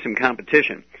going to give you some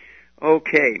competition.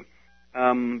 Okay.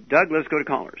 Doug, let's go to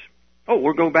callers. Oh,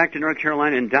 we'll go back to North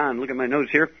Carolina and Don. Look at my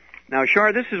notes here. Now,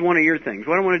 Shar, this is one of your things.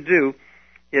 What I want to do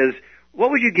is, what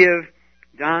would you give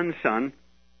Don's son,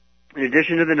 in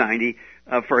addition to the 90,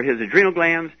 for his adrenal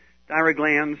glands, thyroid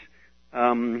glands,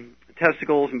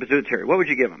 testicles, and pituitary? What would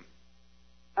you give him?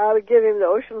 I would give him the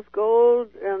Ocean's Gold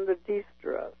and the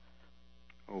De-Stress.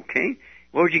 Okay.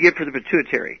 What would you give for the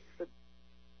pituitary?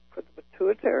 For the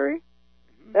pituitary?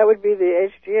 Mm-hmm. That would be the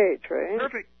HGH, right?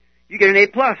 Perfect. You get an A+. You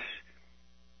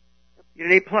get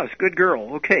an A+. Good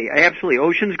girl. Okay. Absolutely.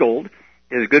 Ocean's Gold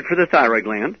is good for the thyroid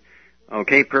gland.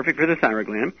 Okay. Perfect for the thyroid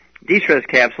gland. De-Stress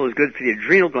capsule is good for the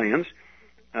adrenal glands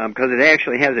because it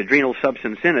actually has adrenal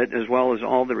substance in it as well as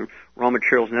all the raw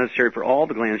materials necessary for all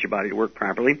the glands in your body to work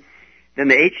properly. Then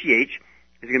the HGH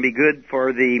is going to be good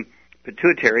for the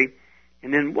pituitary.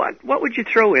 And then what would you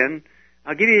throw in?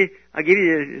 I'll give you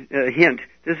a hint.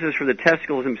 This is for the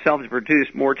testicles themselves to produce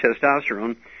more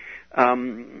testosterone.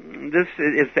 This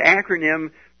is the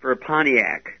acronym for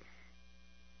Pontiac.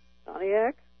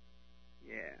 Pontiac?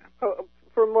 Yeah.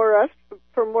 For more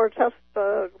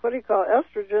what do you call it?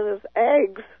 Estrogen is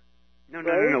eggs.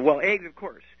 No. Well, eggs, of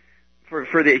course.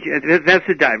 That's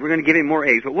the diet. We're going to give him more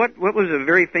eggs. But what was a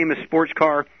very famous sports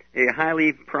car, a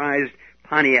highly prized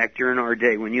Pontiac during our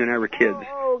day when you and I were kids?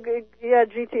 Oh, yeah,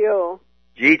 GTO.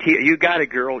 GTO, you got it,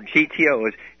 girl.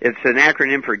 GTO it's an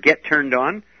acronym for Get Turned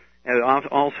On. And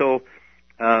also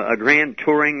a Grand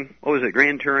Touring. What was it?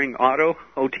 Grand Touring Auto,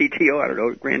 OTTO. I don't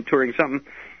know. Grand Touring something.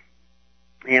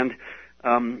 And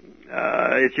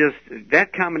it's just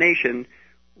that combination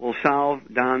will solve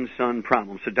Don's son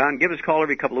problem. So Don, give us a call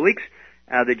every couple of weeks.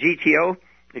 The GTO,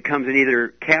 it comes in either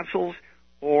capsules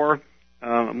or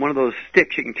one of those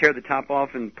sticks you can tear the top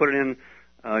off and put it in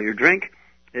your drink.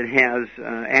 It has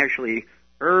actually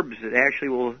herbs that actually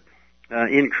will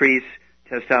increase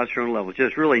testosterone levels.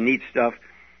 Just really neat stuff.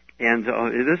 And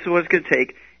this is what it's going to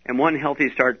take. And one healthy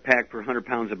start pack per 100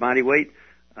 pounds of body weight.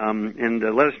 And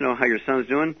let us know how your son's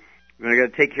doing. We're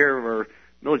going to take care of our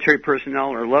military personnel,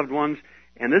 our loved ones.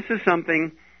 And this is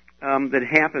something that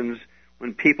happens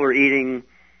when people are eating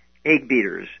egg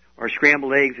beaters or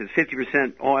scrambled eggs. It's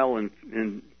 50% oil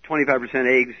and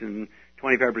 25% eggs and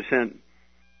 25%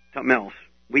 something else,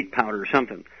 wheat powder or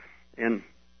something. And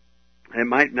it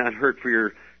might not hurt for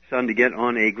your son to get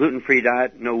on a gluten-free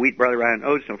diet, no wheat, barley, rye, and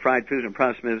oats, no fried foods, no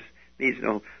processed meats,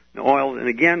 no oil. And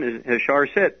again, as Shar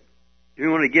said, you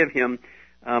want to give him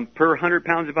per 100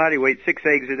 pounds of body weight 6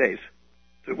 eggs a day.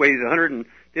 So it weighs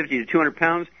 150 to 200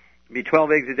 pounds. It'd be 12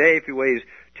 eggs a day. If he weighs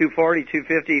 240,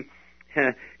 250,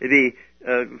 it'd be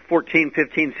 14,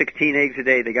 15, 16 eggs a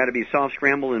day. They got to be soft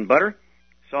scrambled in butter,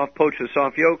 soft poached with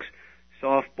soft yolks,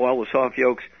 soft boiled with soft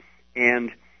yolks, and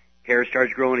hair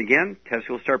starts growing again,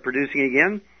 testicles start producing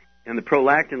again, and the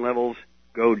prolactin levels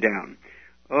go down.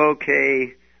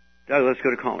 Okay, Doug, let's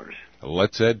go to callers.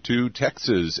 Let's head to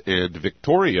Texas. And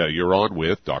Victoria, you're on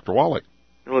with Dr. Wallach.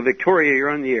 Hello, Victoria, you're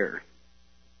on the air.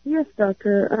 Yes,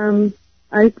 doctor.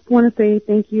 I want to say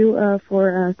thank you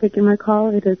for taking my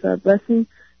call. It is a blessing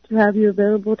to have you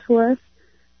available to us.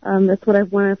 That's what I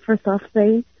want to first off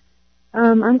say.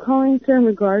 I'm calling in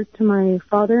regards to my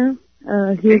father.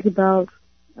 He is about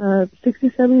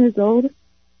 67 years old.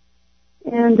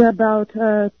 And about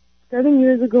 7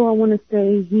 years ago, I want to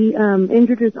say, he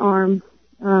injured his arm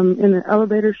in an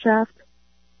elevator shaft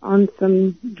on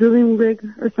some drilling rig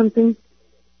or something.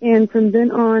 And from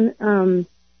then on,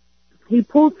 he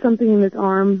pulled something in his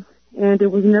arm, and it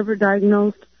was never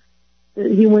diagnosed.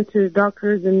 He went to the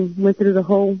doctors and went through the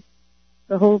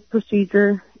whole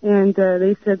procedure, and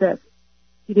they said that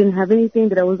he didn't have anything,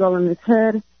 that it was all in his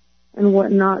head and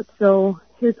whatnot. So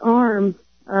his arm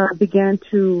began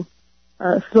to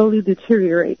slowly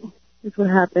deteriorate. Is what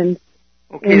happened.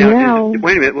 Okay, now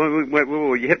wait a minute.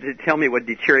 Wait, you have to tell me what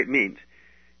deteriorate means.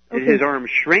 Did his arm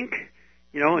shrink?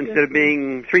 Instead of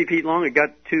being 3 feet long, it got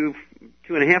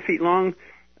 2.5 feet long.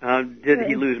 Did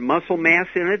he lose muscle mass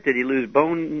in it? Did he lose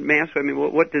bone mass? I mean,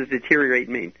 what does deteriorate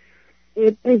mean?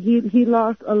 He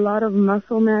lost a lot of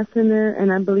muscle mass in there,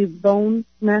 and I believe bone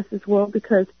mass as well,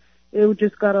 because it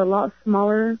just got a lot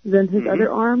smaller than his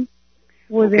other arm.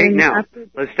 Okay, now,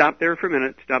 let's stop there for a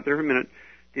minute.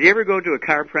 Did you ever go to a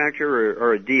chiropractor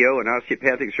or a DO, an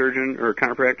osteopathic surgeon or a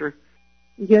chiropractor?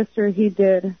 Yes, sir, he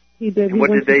did. And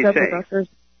what did they say?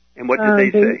 And what did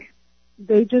they say?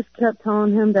 They just kept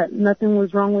telling him that nothing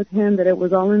was wrong with him, that it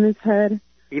was all in his head.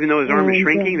 Even though his arm was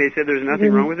shrinking, they said there's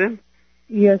nothing wrong with him?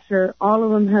 Yes, sir. All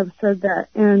of them have said that.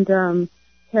 And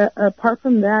apart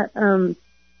from that,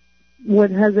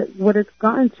 what it's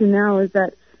gotten to now is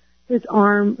that his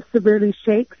arm severely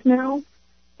shakes now,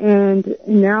 and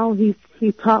now he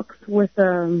talks with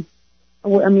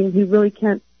he really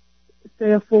can't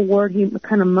say a full word. He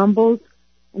kind of mumbles,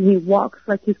 and he walks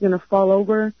like he's going to fall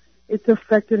over. It's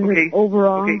affected his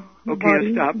overall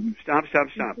body.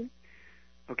 Stop.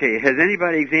 Okay, has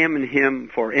anybody examined him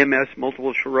for MS,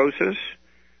 multiple sclerosis?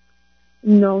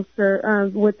 No, sir.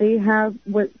 What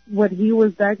he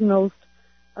was diagnosed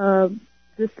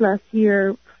this last year,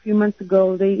 a few months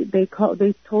ago, they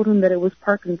told him that it was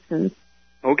Parkinson's.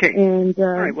 Okay. And all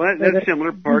right. Well, that's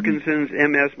similar. Parkinson's,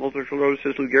 MS, multiple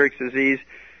sclerosis, Lou Gehrig's disease.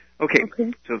 Okay.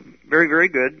 So very, very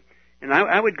good. And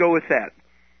I would go with that.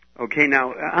 Okay.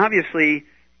 Now, obviously,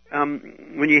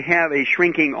 when you have a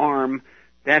shrinking arm,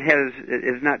 that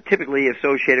is not typically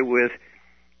associated with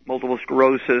multiple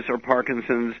sclerosis or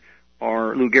Parkinson's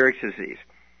or Lou Gehrig's disease.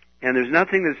 And there's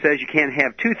nothing that says you can't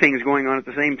have two things going on at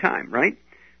the same time, right?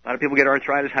 A lot of people get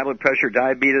arthritis, high blood pressure,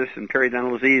 diabetes, and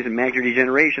periodontal disease, and macular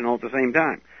degeneration all at the same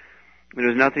time. And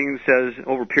there's nothing that says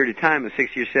over a period of time a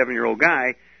 60 or 70-year-old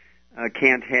guy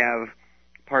can't have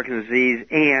Parkinson's disease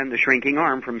and a shrinking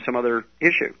arm from some other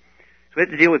issue. So we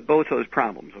have to deal with both those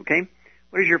problems, okay?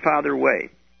 What does your father weigh?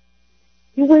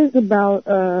 He weighs about,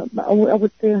 I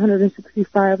would say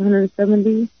 165,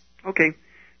 170. Okay,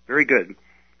 very good.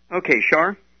 Okay,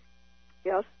 Shar?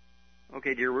 Yes.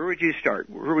 Okay, dear, where would you start?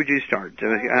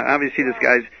 Obviously, this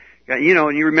guy's got,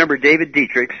 and you remember David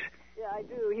Dietrich's. Yeah, I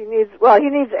do. He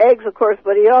needs eggs, of course,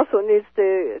 but he also needs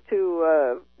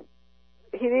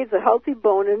he needs a healthy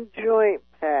bone and joint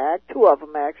pack, 2 of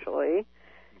them actually,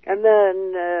 and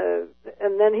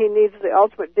then he needs the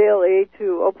Ultimate Daily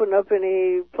to open up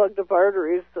any plugged up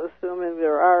arteries, assuming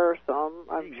there are some.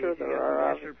 I'm sure there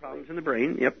are. Problems in the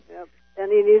brain. Yep.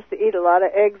 And he needs to eat a lot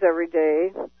of eggs every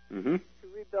day. Mm-hmm.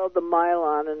 Build the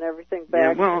myelin and everything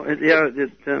back. Yeah, well,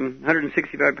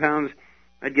 165 pounds,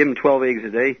 I'd give him 12 eggs a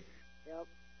day. Yep,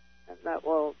 and that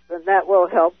will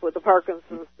help with the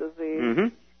Parkinson's disease. Mm-hmm.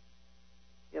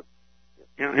 Yep.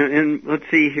 Yeah, and let's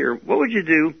see here. What would you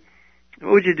do?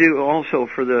 Also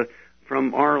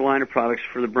from our line of products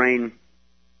for the brain,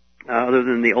 other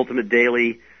than the Ultimate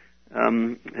Daily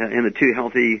and the 2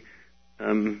 healthy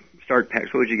start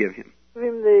packs? What would you give him? Give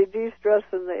him the De-Stress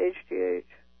and the HGH.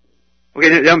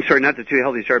 Okay, I'm sorry, not the 2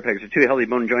 healthy start packs, the 2 healthy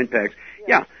bone and joint packs.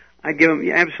 Yeah, I'd give him,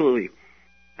 absolutely.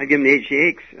 I'd give him the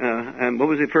HGH. What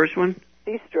was the first one?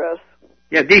 De-Stress.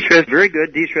 Yeah, De-Stress, very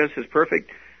good. De-Stress is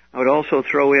perfect. I would also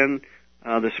throw in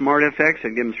the Smart FX.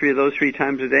 I'd give him 3 of those 3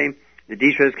 times a day. The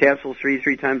De-Stress capsules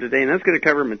 3 times a day. And that's going to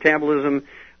cover metabolism,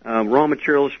 raw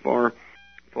materials for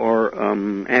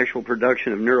actual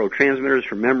production of neurotransmitters,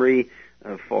 for memory,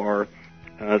 for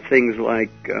things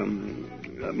like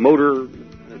motor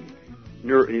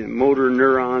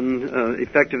neuron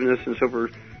effectiveness and so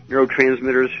forth,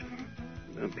 neurotransmitters,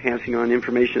 passing on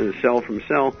information to the cell from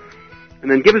cell. And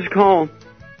then give us a call,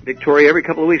 Victoria, every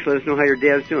couple of weeks. Let us know how your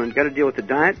dad's doing. Got to deal with the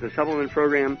diet, the supplement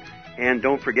program, and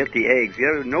don't forget the eggs.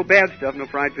 No bad stuff, no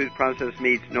fried foods, processed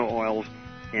meats, no oils,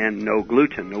 and no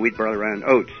gluten, no wheat, barley, rye, and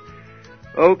oats.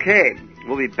 Okay,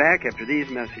 we'll be back after these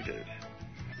messages.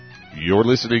 You're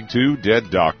listening to Dead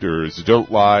Doctors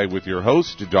Don't Lie with your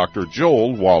host, Dr.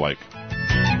 Joel Wallach.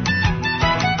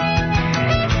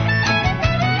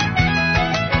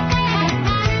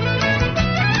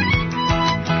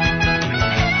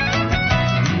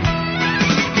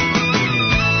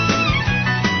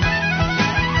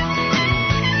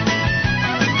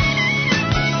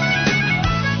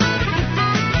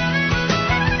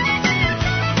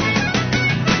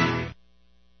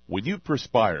 When you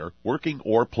perspire, working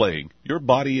or playing, your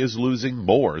body is losing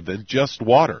more than just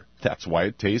water. That's why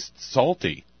it tastes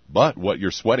salty. But what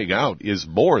you're sweating out is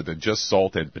more than just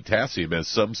salt and potassium, as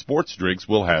some sports drinks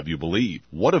will have you believe.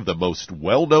 One of the most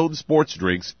well-known sports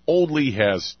drinks only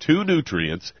has 2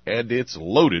 nutrients, and it's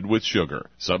loaded with sugar.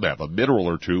 Some have a mineral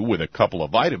or 2 with a couple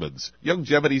of vitamins.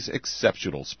 Youngevity's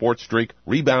exceptional sports drink,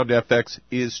 Rebound FX,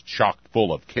 is chock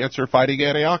full of cancer-fighting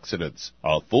antioxidants,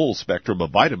 a full spectrum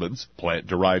of vitamins,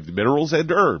 plant-derived minerals,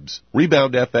 and herbs.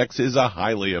 Rebound FX is a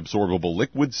highly absorbable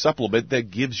liquid supplement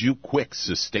that gives you quick,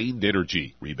 sustained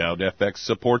energy. Rebound Rebound FX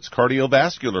supports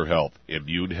cardiovascular health,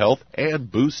 immune health,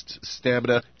 and boosts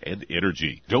stamina and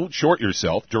energy. Don't short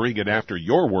yourself during and after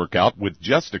your workout with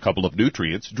just a couple of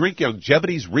nutrients. Drink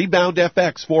Youngevity's Rebound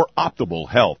FX for optimal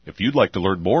health. If you'd like to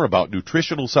learn more about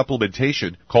nutritional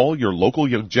supplementation, call your local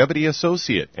Youngevity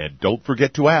associate. And don't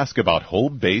forget to ask about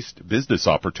home-based business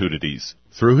opportunities.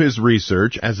 Through his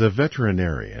research as a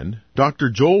veterinarian, Dr.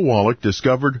 Joel Wallach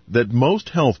discovered that most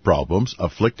health problems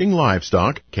afflicting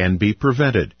livestock can be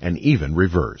prevented and even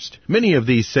reversed. Many of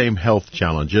these same health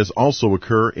challenges also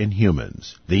occur in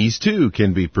humans. These too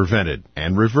can be prevented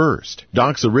and reversed.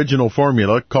 Doc's original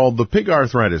formula, called the Pig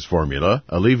Arthritis Formula,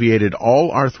 alleviated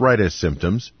all arthritis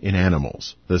symptoms in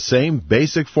animals. The same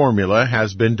basic formula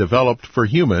has been developed for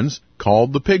humans,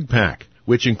 called the Pig Pack,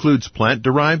 which includes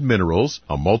plant-derived minerals,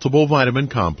 a multiple vitamin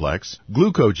complex,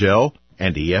 glucogel,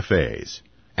 and EFAs.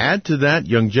 Add to that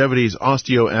Youngevity's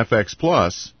OsteoFX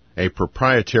Plus, a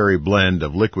proprietary blend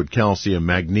of liquid calcium,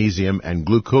 magnesium, and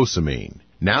glucosamine.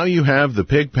 Now you have the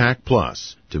Pig Pack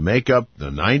Plus to make up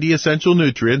the 90 essential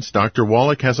nutrients Dr.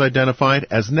 Wallach has identified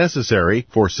as necessary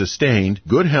for sustained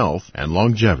good health and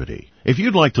longevity. If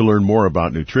you'd like to learn more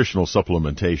about nutritional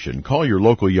supplementation, call your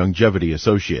local Youngevity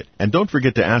associate. And don't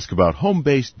forget to ask about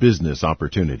home-based business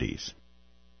opportunities.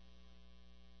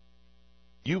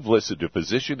 You've listened to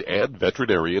physician and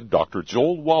veterinarian Dr.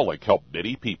 Joel Wallach help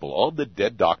many people on the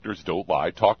Dead Doctors Don't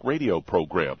Lie talk radio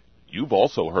program. You've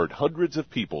also heard hundreds of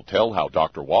people tell how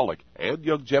Dr. Wallach and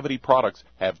Youngevity products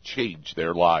have changed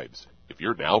their lives. If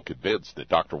you're now convinced that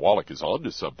Dr. Wallach is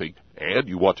onto something and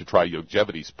you want to try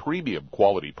Youngevity's premium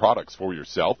quality products for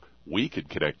yourself, we can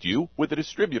connect you with a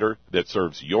distributor that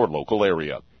serves your local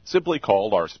area. Simply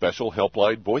call our special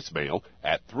helpline voicemail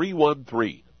at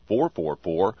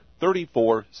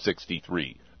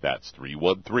 313-444-3463. That's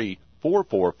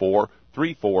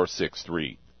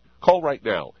 313-444-3463. Call right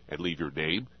now and leave your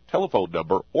name, telephone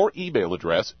number, or email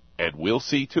address, and we'll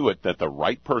see to it that the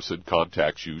right person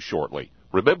contacts you shortly.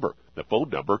 Remember, the phone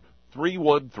number,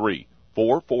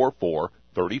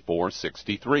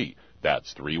 313-444-3463.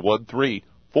 That's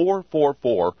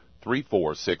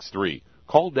 313-444-3463.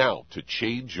 Call now to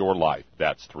change your life.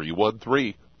 That's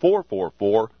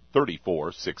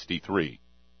 313-444-3463.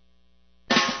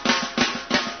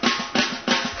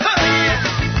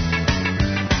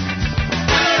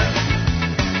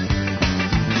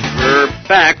 We're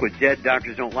back with Dead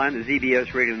Doctors Don't Lie on the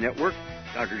ZBS Radio Network.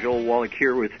 Dr. Joel Wallach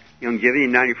here with Youngevity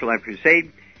and 90 for Life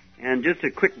Crusade. And just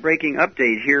a quick breaking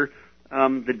update here.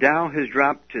 The Dow has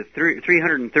dropped to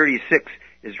 336.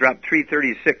 It's dropped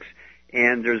 336.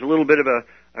 And there's a little bit of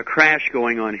a crash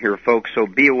going on here, folks. So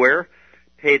be aware.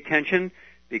 Pay attention,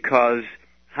 because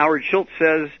Howard Schultz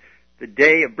says the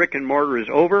day of brick and mortar is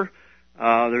over.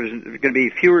 There's going to be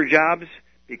fewer jobs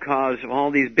because of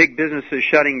all these big businesses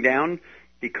shutting down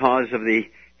because of the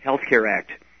Health Care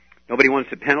Act. Nobody wants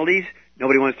the penalties.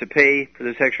 Nobody wants to pay for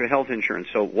this extra health insurance.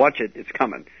 So watch it. It's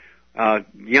coming.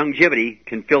 Youngevity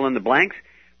can fill in the blanks,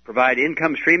 provide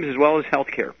income streams as well as health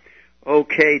care.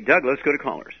 Okay, Doug, let's go to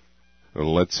callers.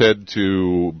 Let's head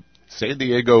to San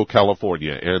Diego,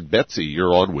 California. And Betsy,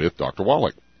 you're on with Dr.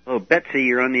 Wallach. Oh, Betsy,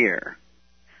 you're on the air.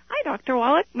 Hi, Dr.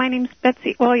 Wallach. My name's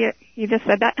Betsy. Well, you just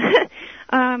said that.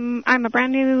 I'm a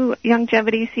brand new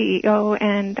Youngevity CEO,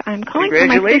 and I'm calling for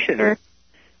my sister.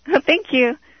 Thank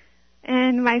you.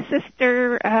 And my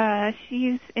sister,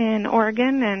 she's in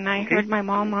Oregon, and I heard my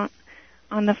mom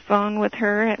on the phone with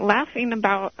her laughing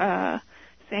about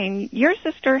saying, your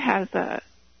sister has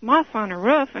moss on her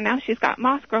roof, and now she's got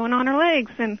moss growing on her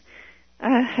legs. And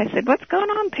I said, what's going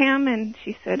on, Pam? And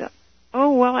she said,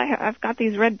 oh, well, I've got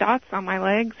these red dots on my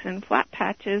legs and flat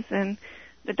patches, and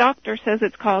the doctor says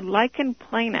it's called lichen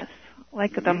planus,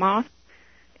 like the moss.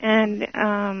 And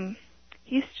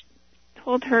he's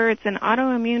told her it's an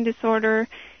autoimmune disorder,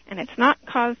 and it's not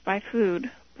caused by food.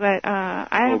 But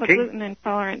I have a gluten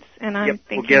intolerance, and I'm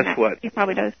thinking well, guess what? He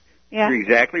probably does. Yeah. You're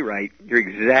exactly right. You're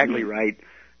exactly right.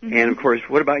 Mm-hmm. And, of course,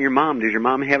 what about your mom? Does your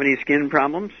mom have any skin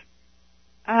problems?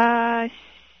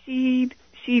 She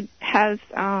has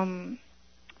rosacea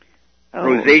on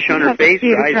her face,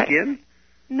 dry skin?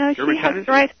 No, she has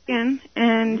dry skin,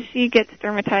 and she gets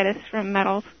dermatitis from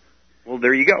metals. Well,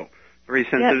 there you go. Very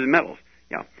sensitive to metals.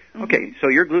 Yeah. Mm-hmm. Okay, so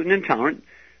you're gluten intolerant.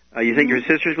 You think your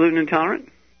sister's gluten intolerant?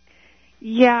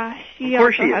 Yeah, she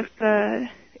also has and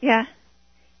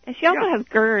she also has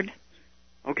GERD.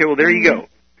 Okay, well, there you go.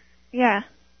 Yeah.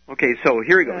 Okay, so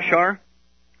here we go. Shar?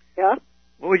 Yeah?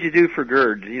 What would you do for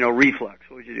GERD? Reflux.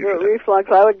 What would you do for that?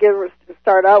 Reflux, I would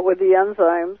start out with the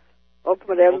enzymes,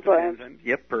 Ultimate Enzymes.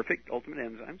 Yep, perfect. Ultimate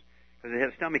Enzymes. because it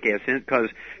has stomach acid in it, because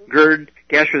GERD,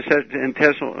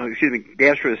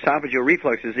 gastroesophageal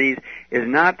reflux disease, is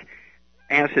not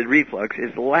acid reflux,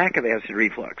 it's lack of acid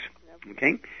reflux.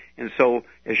 Okay? And so,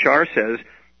 as Shar says,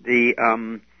 the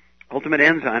Ultimate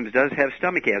Enzymes does have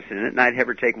stomach acid in it, and I'd have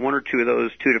her take 1 or 2 of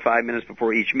those 2 to 5 minutes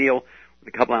before each meal with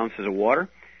a couple ounces of water.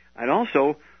 I'd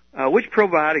also, which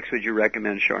probiotics would you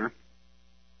recommend, Shar?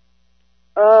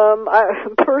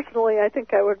 Personally, I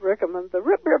think I would recommend the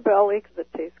Root Beer Belly because it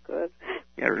tastes good.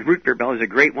 Yeah, Root Beer Belly is a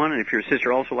great one, and if your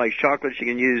sister also likes chocolate, she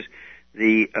can use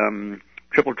the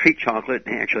Triple Treat chocolate.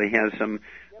 It actually has some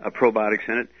probiotics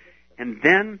in it. And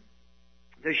then,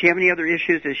 does she have any other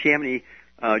issues? Does she have any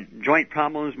joint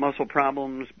problems, muscle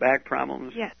problems, back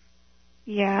problems? Yes.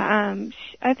 Yeah,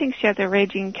 I think she has a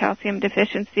raging calcium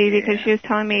deficiency because she was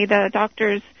telling me the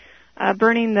doctor's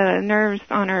burning the nerves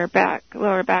on her back,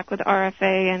 lower back with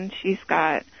RFA, and she's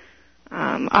got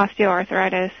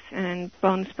osteoarthritis and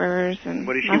bone spurs. And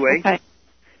what does she weigh?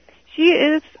 She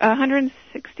is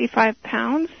 165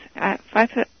 pounds at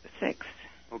 5'6".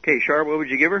 Okay, Shar, what would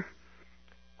you give her?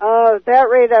 At that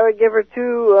rate, I would give her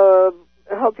 2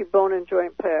 healthy bone and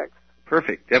joint packs.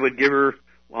 Perfect. That would give her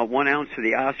 1 ounce of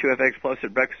the OsteoFX Plus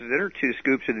at breakfast and dinner, 2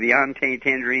 scoops of the Beyond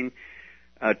Tangerine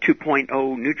 2.0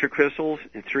 NutriCrystals,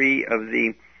 and 3 of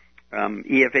the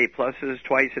EFA Pluses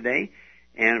twice a day.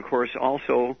 And, of course,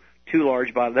 also 2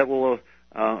 large bottles. That will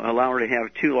allow her to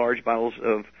have 2 large bottles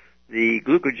of the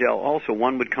Glucogel also.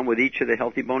 1 would come with each of the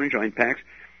Healthy Bone and Joint Packs,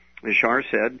 as Shar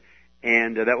said.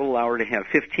 And that will allow her to have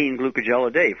 15 Glucogel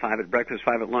a day, 5 at breakfast,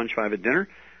 5 at lunch, 5 at dinner.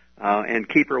 And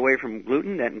keep her away from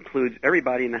gluten. That includes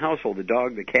everybody in the household, the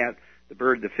dog, the cat, the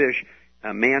bird, the fish,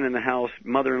 man in the house,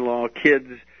 mother-in-law, kids,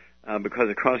 because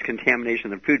of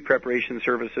cross-contamination, the food preparation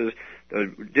services,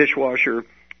 the dishwasher,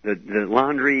 the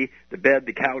laundry, the bed,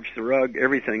 the couch, the rug,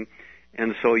 everything.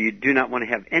 And so you do not want to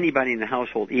have anybody in the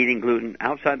household eating gluten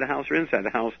outside the house or inside the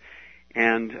house.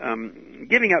 And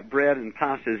giving up bread and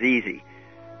pasta is easy.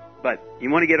 But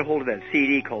you want to get a hold of that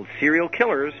CD called Serial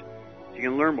Killers, so you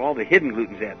can learn where all the hidden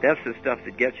gluten's at. That's the stuff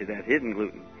that gets you, that hidden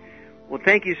gluten. Well,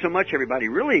 thank you so much, everybody.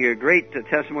 Really great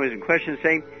testimonies and questions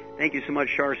today. Thank you so much,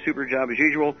 Shar. Super job as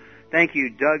usual. Thank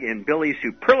you, Doug and Billy.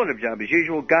 Superlative job as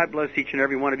usual. God bless each and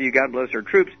every one of you. God bless our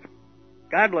troops.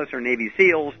 God bless our Navy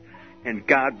SEALs. And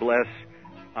God bless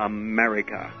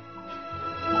America.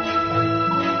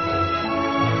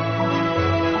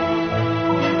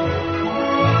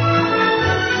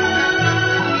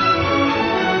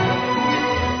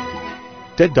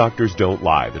 Dead Doctors Don't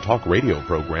Lie, the talk radio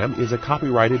program, is a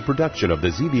copyrighted production of the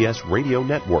ZBS Radio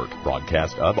Network.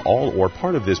 Broadcast of all or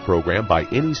part of this program by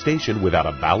any station without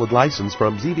a valid license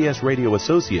from ZBS Radio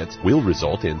Associates will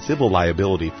result in civil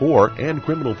liability for and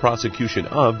criminal prosecution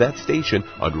of that station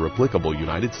under applicable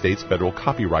United States federal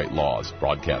copyright laws.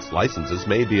 Broadcast licenses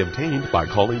may be obtained by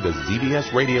calling the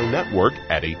ZBS Radio Network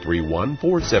at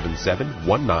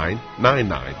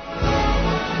 831-477-1999.